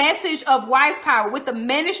with the message of Wife Power, with the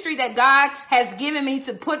ministry that God has given me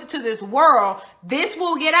to put to this world, this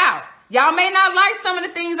will get out. Y'all may not like some of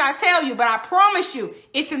the things I tell you, but I promise you,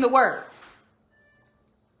 it's in the word.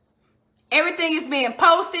 Everything is being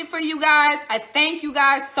posted for you guys. I thank you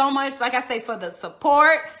guys so much, like I say, for the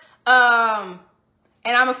support. And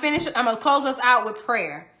I'm going to close us out with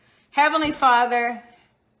prayer. Heavenly Father,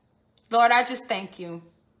 Lord, I just thank you.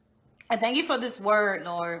 I thank you for this word,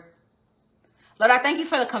 Lord. Lord, I thank you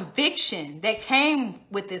for the conviction that came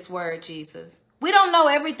with this word, Jesus. We don't know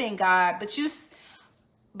everything, God, but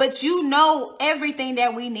you know everything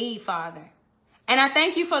that we need, Father. And I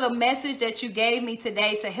thank you for the message that you gave me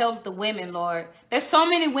today to help the women, Lord. There's so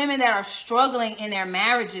many women that are struggling in their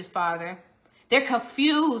marriages, Father. They're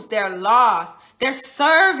confused. They're lost. They're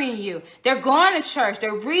serving you. They're going to church.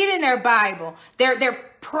 They're reading their Bible. They're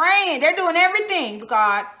praying. They're doing everything,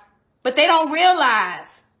 God, but they don't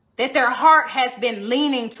realize that their heart has been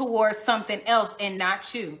leaning towards something else and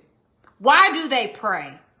not you. Why do they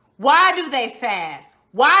pray? Why do they fast?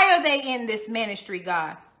 Why are they in this ministry,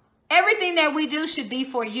 God? Everything that we do should be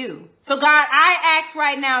for you. So, God, I ask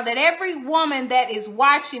right now that every woman that is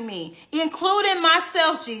watching me, including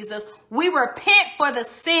myself, Jesus, we repent for the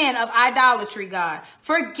sin of idolatry, God.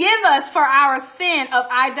 Forgive us for our sin of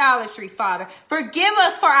idolatry, Father. Forgive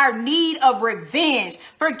us for our need of revenge.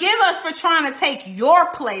 Forgive us for trying to take your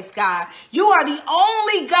place, God. You are the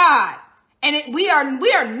only God, and we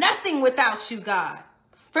are nothing without you, God.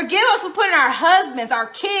 Forgive us for putting our husbands, our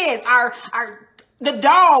kids, the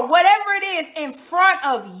dog, whatever it is, in front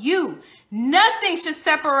of you. Nothing should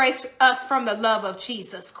separate us from the love of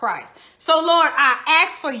Jesus Christ. So, Lord, I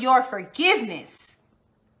ask for your forgiveness.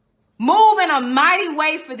 Move in a mighty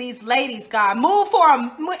way for these ladies, God. Move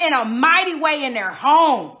in a mighty way in their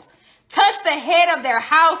homes. Touch the head of their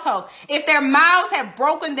households. If their mouths have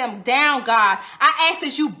broken them down, God, I ask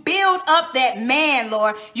that you build up that man,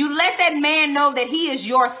 Lord. You let that man know that he is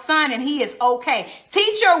your son and he is okay.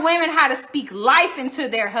 Teach your women how to speak life into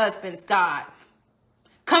their husbands, God.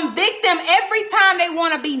 Convict them every time they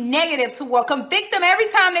want to be negative toward. Convict them every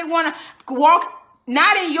time they want to walk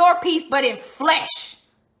not in your peace, but in flesh.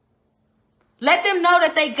 Let them know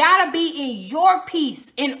that they got to be in your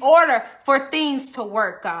peace in order for things to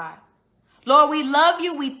work, God. Lord, we love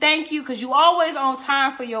you. We thank you because you always on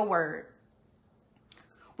time for your word.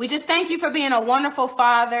 We just thank you for being a wonderful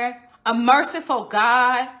Father, a merciful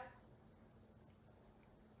God.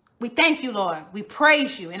 We thank you, Lord. We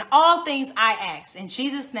praise you. In all things I ask. In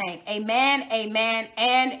Jesus' name, amen, amen,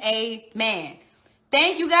 and amen.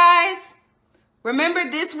 Thank you, guys.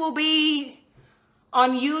 Remember, this will be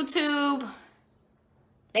on YouTube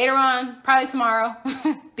later on, probably tomorrow,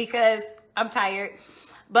 because I'm tired.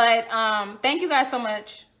 But thank you guys so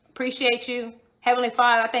much. Appreciate you. Heavenly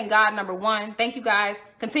Father, I thank God, number one. Thank you guys.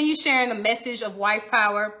 Continue sharing the message of wife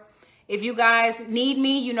power. If you guys need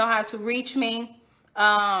me, you know how to reach me.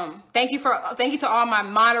 Thank you to all my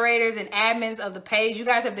moderators and admins of the page. You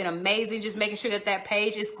guys have been amazing. Just making sure that that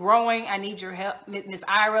page is growing. I need your help. Miss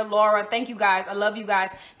Ira, Laura, thank you guys. I love you guys.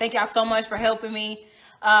 Thank y'all so much for helping me.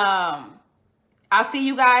 I'll see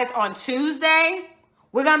you guys on Tuesday.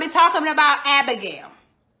 We're going to be talking about Abigail.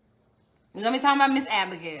 We're going to be talking about Miss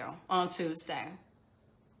Abigail on Tuesday.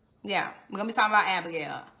 Yeah, we're going to be talking about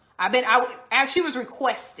Abigail. She was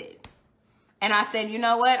requested. And I said, you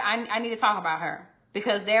know what? I need to talk about her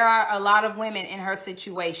because there are a lot of women in her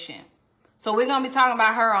situation. So we're going to be talking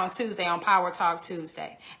about her on Tuesday, on Power Talk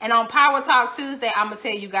Tuesday. And on Power Talk Tuesday, I'm going to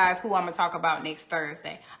tell you guys who I'm going to talk about next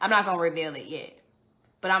Thursday. I'm not going to reveal it yet.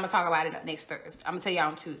 But I'm going to talk about it next Thursday. I'm going to tell you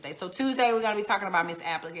on Tuesday. So Tuesday, we're going to be talking about Miss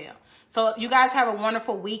Abigail. So you guys have a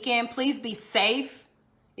wonderful weekend. Please be safe.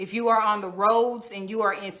 If you are on the roads and you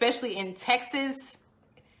are especially in Texas,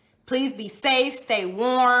 please be safe. Stay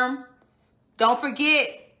warm. Don't forget,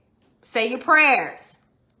 say your prayers.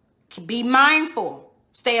 Be mindful.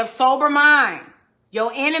 Stay of sober mind.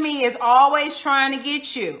 Your enemy is always trying to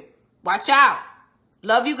get you. Watch out.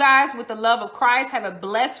 Love you guys with the love of Christ. Have a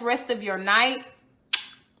blessed rest of your night.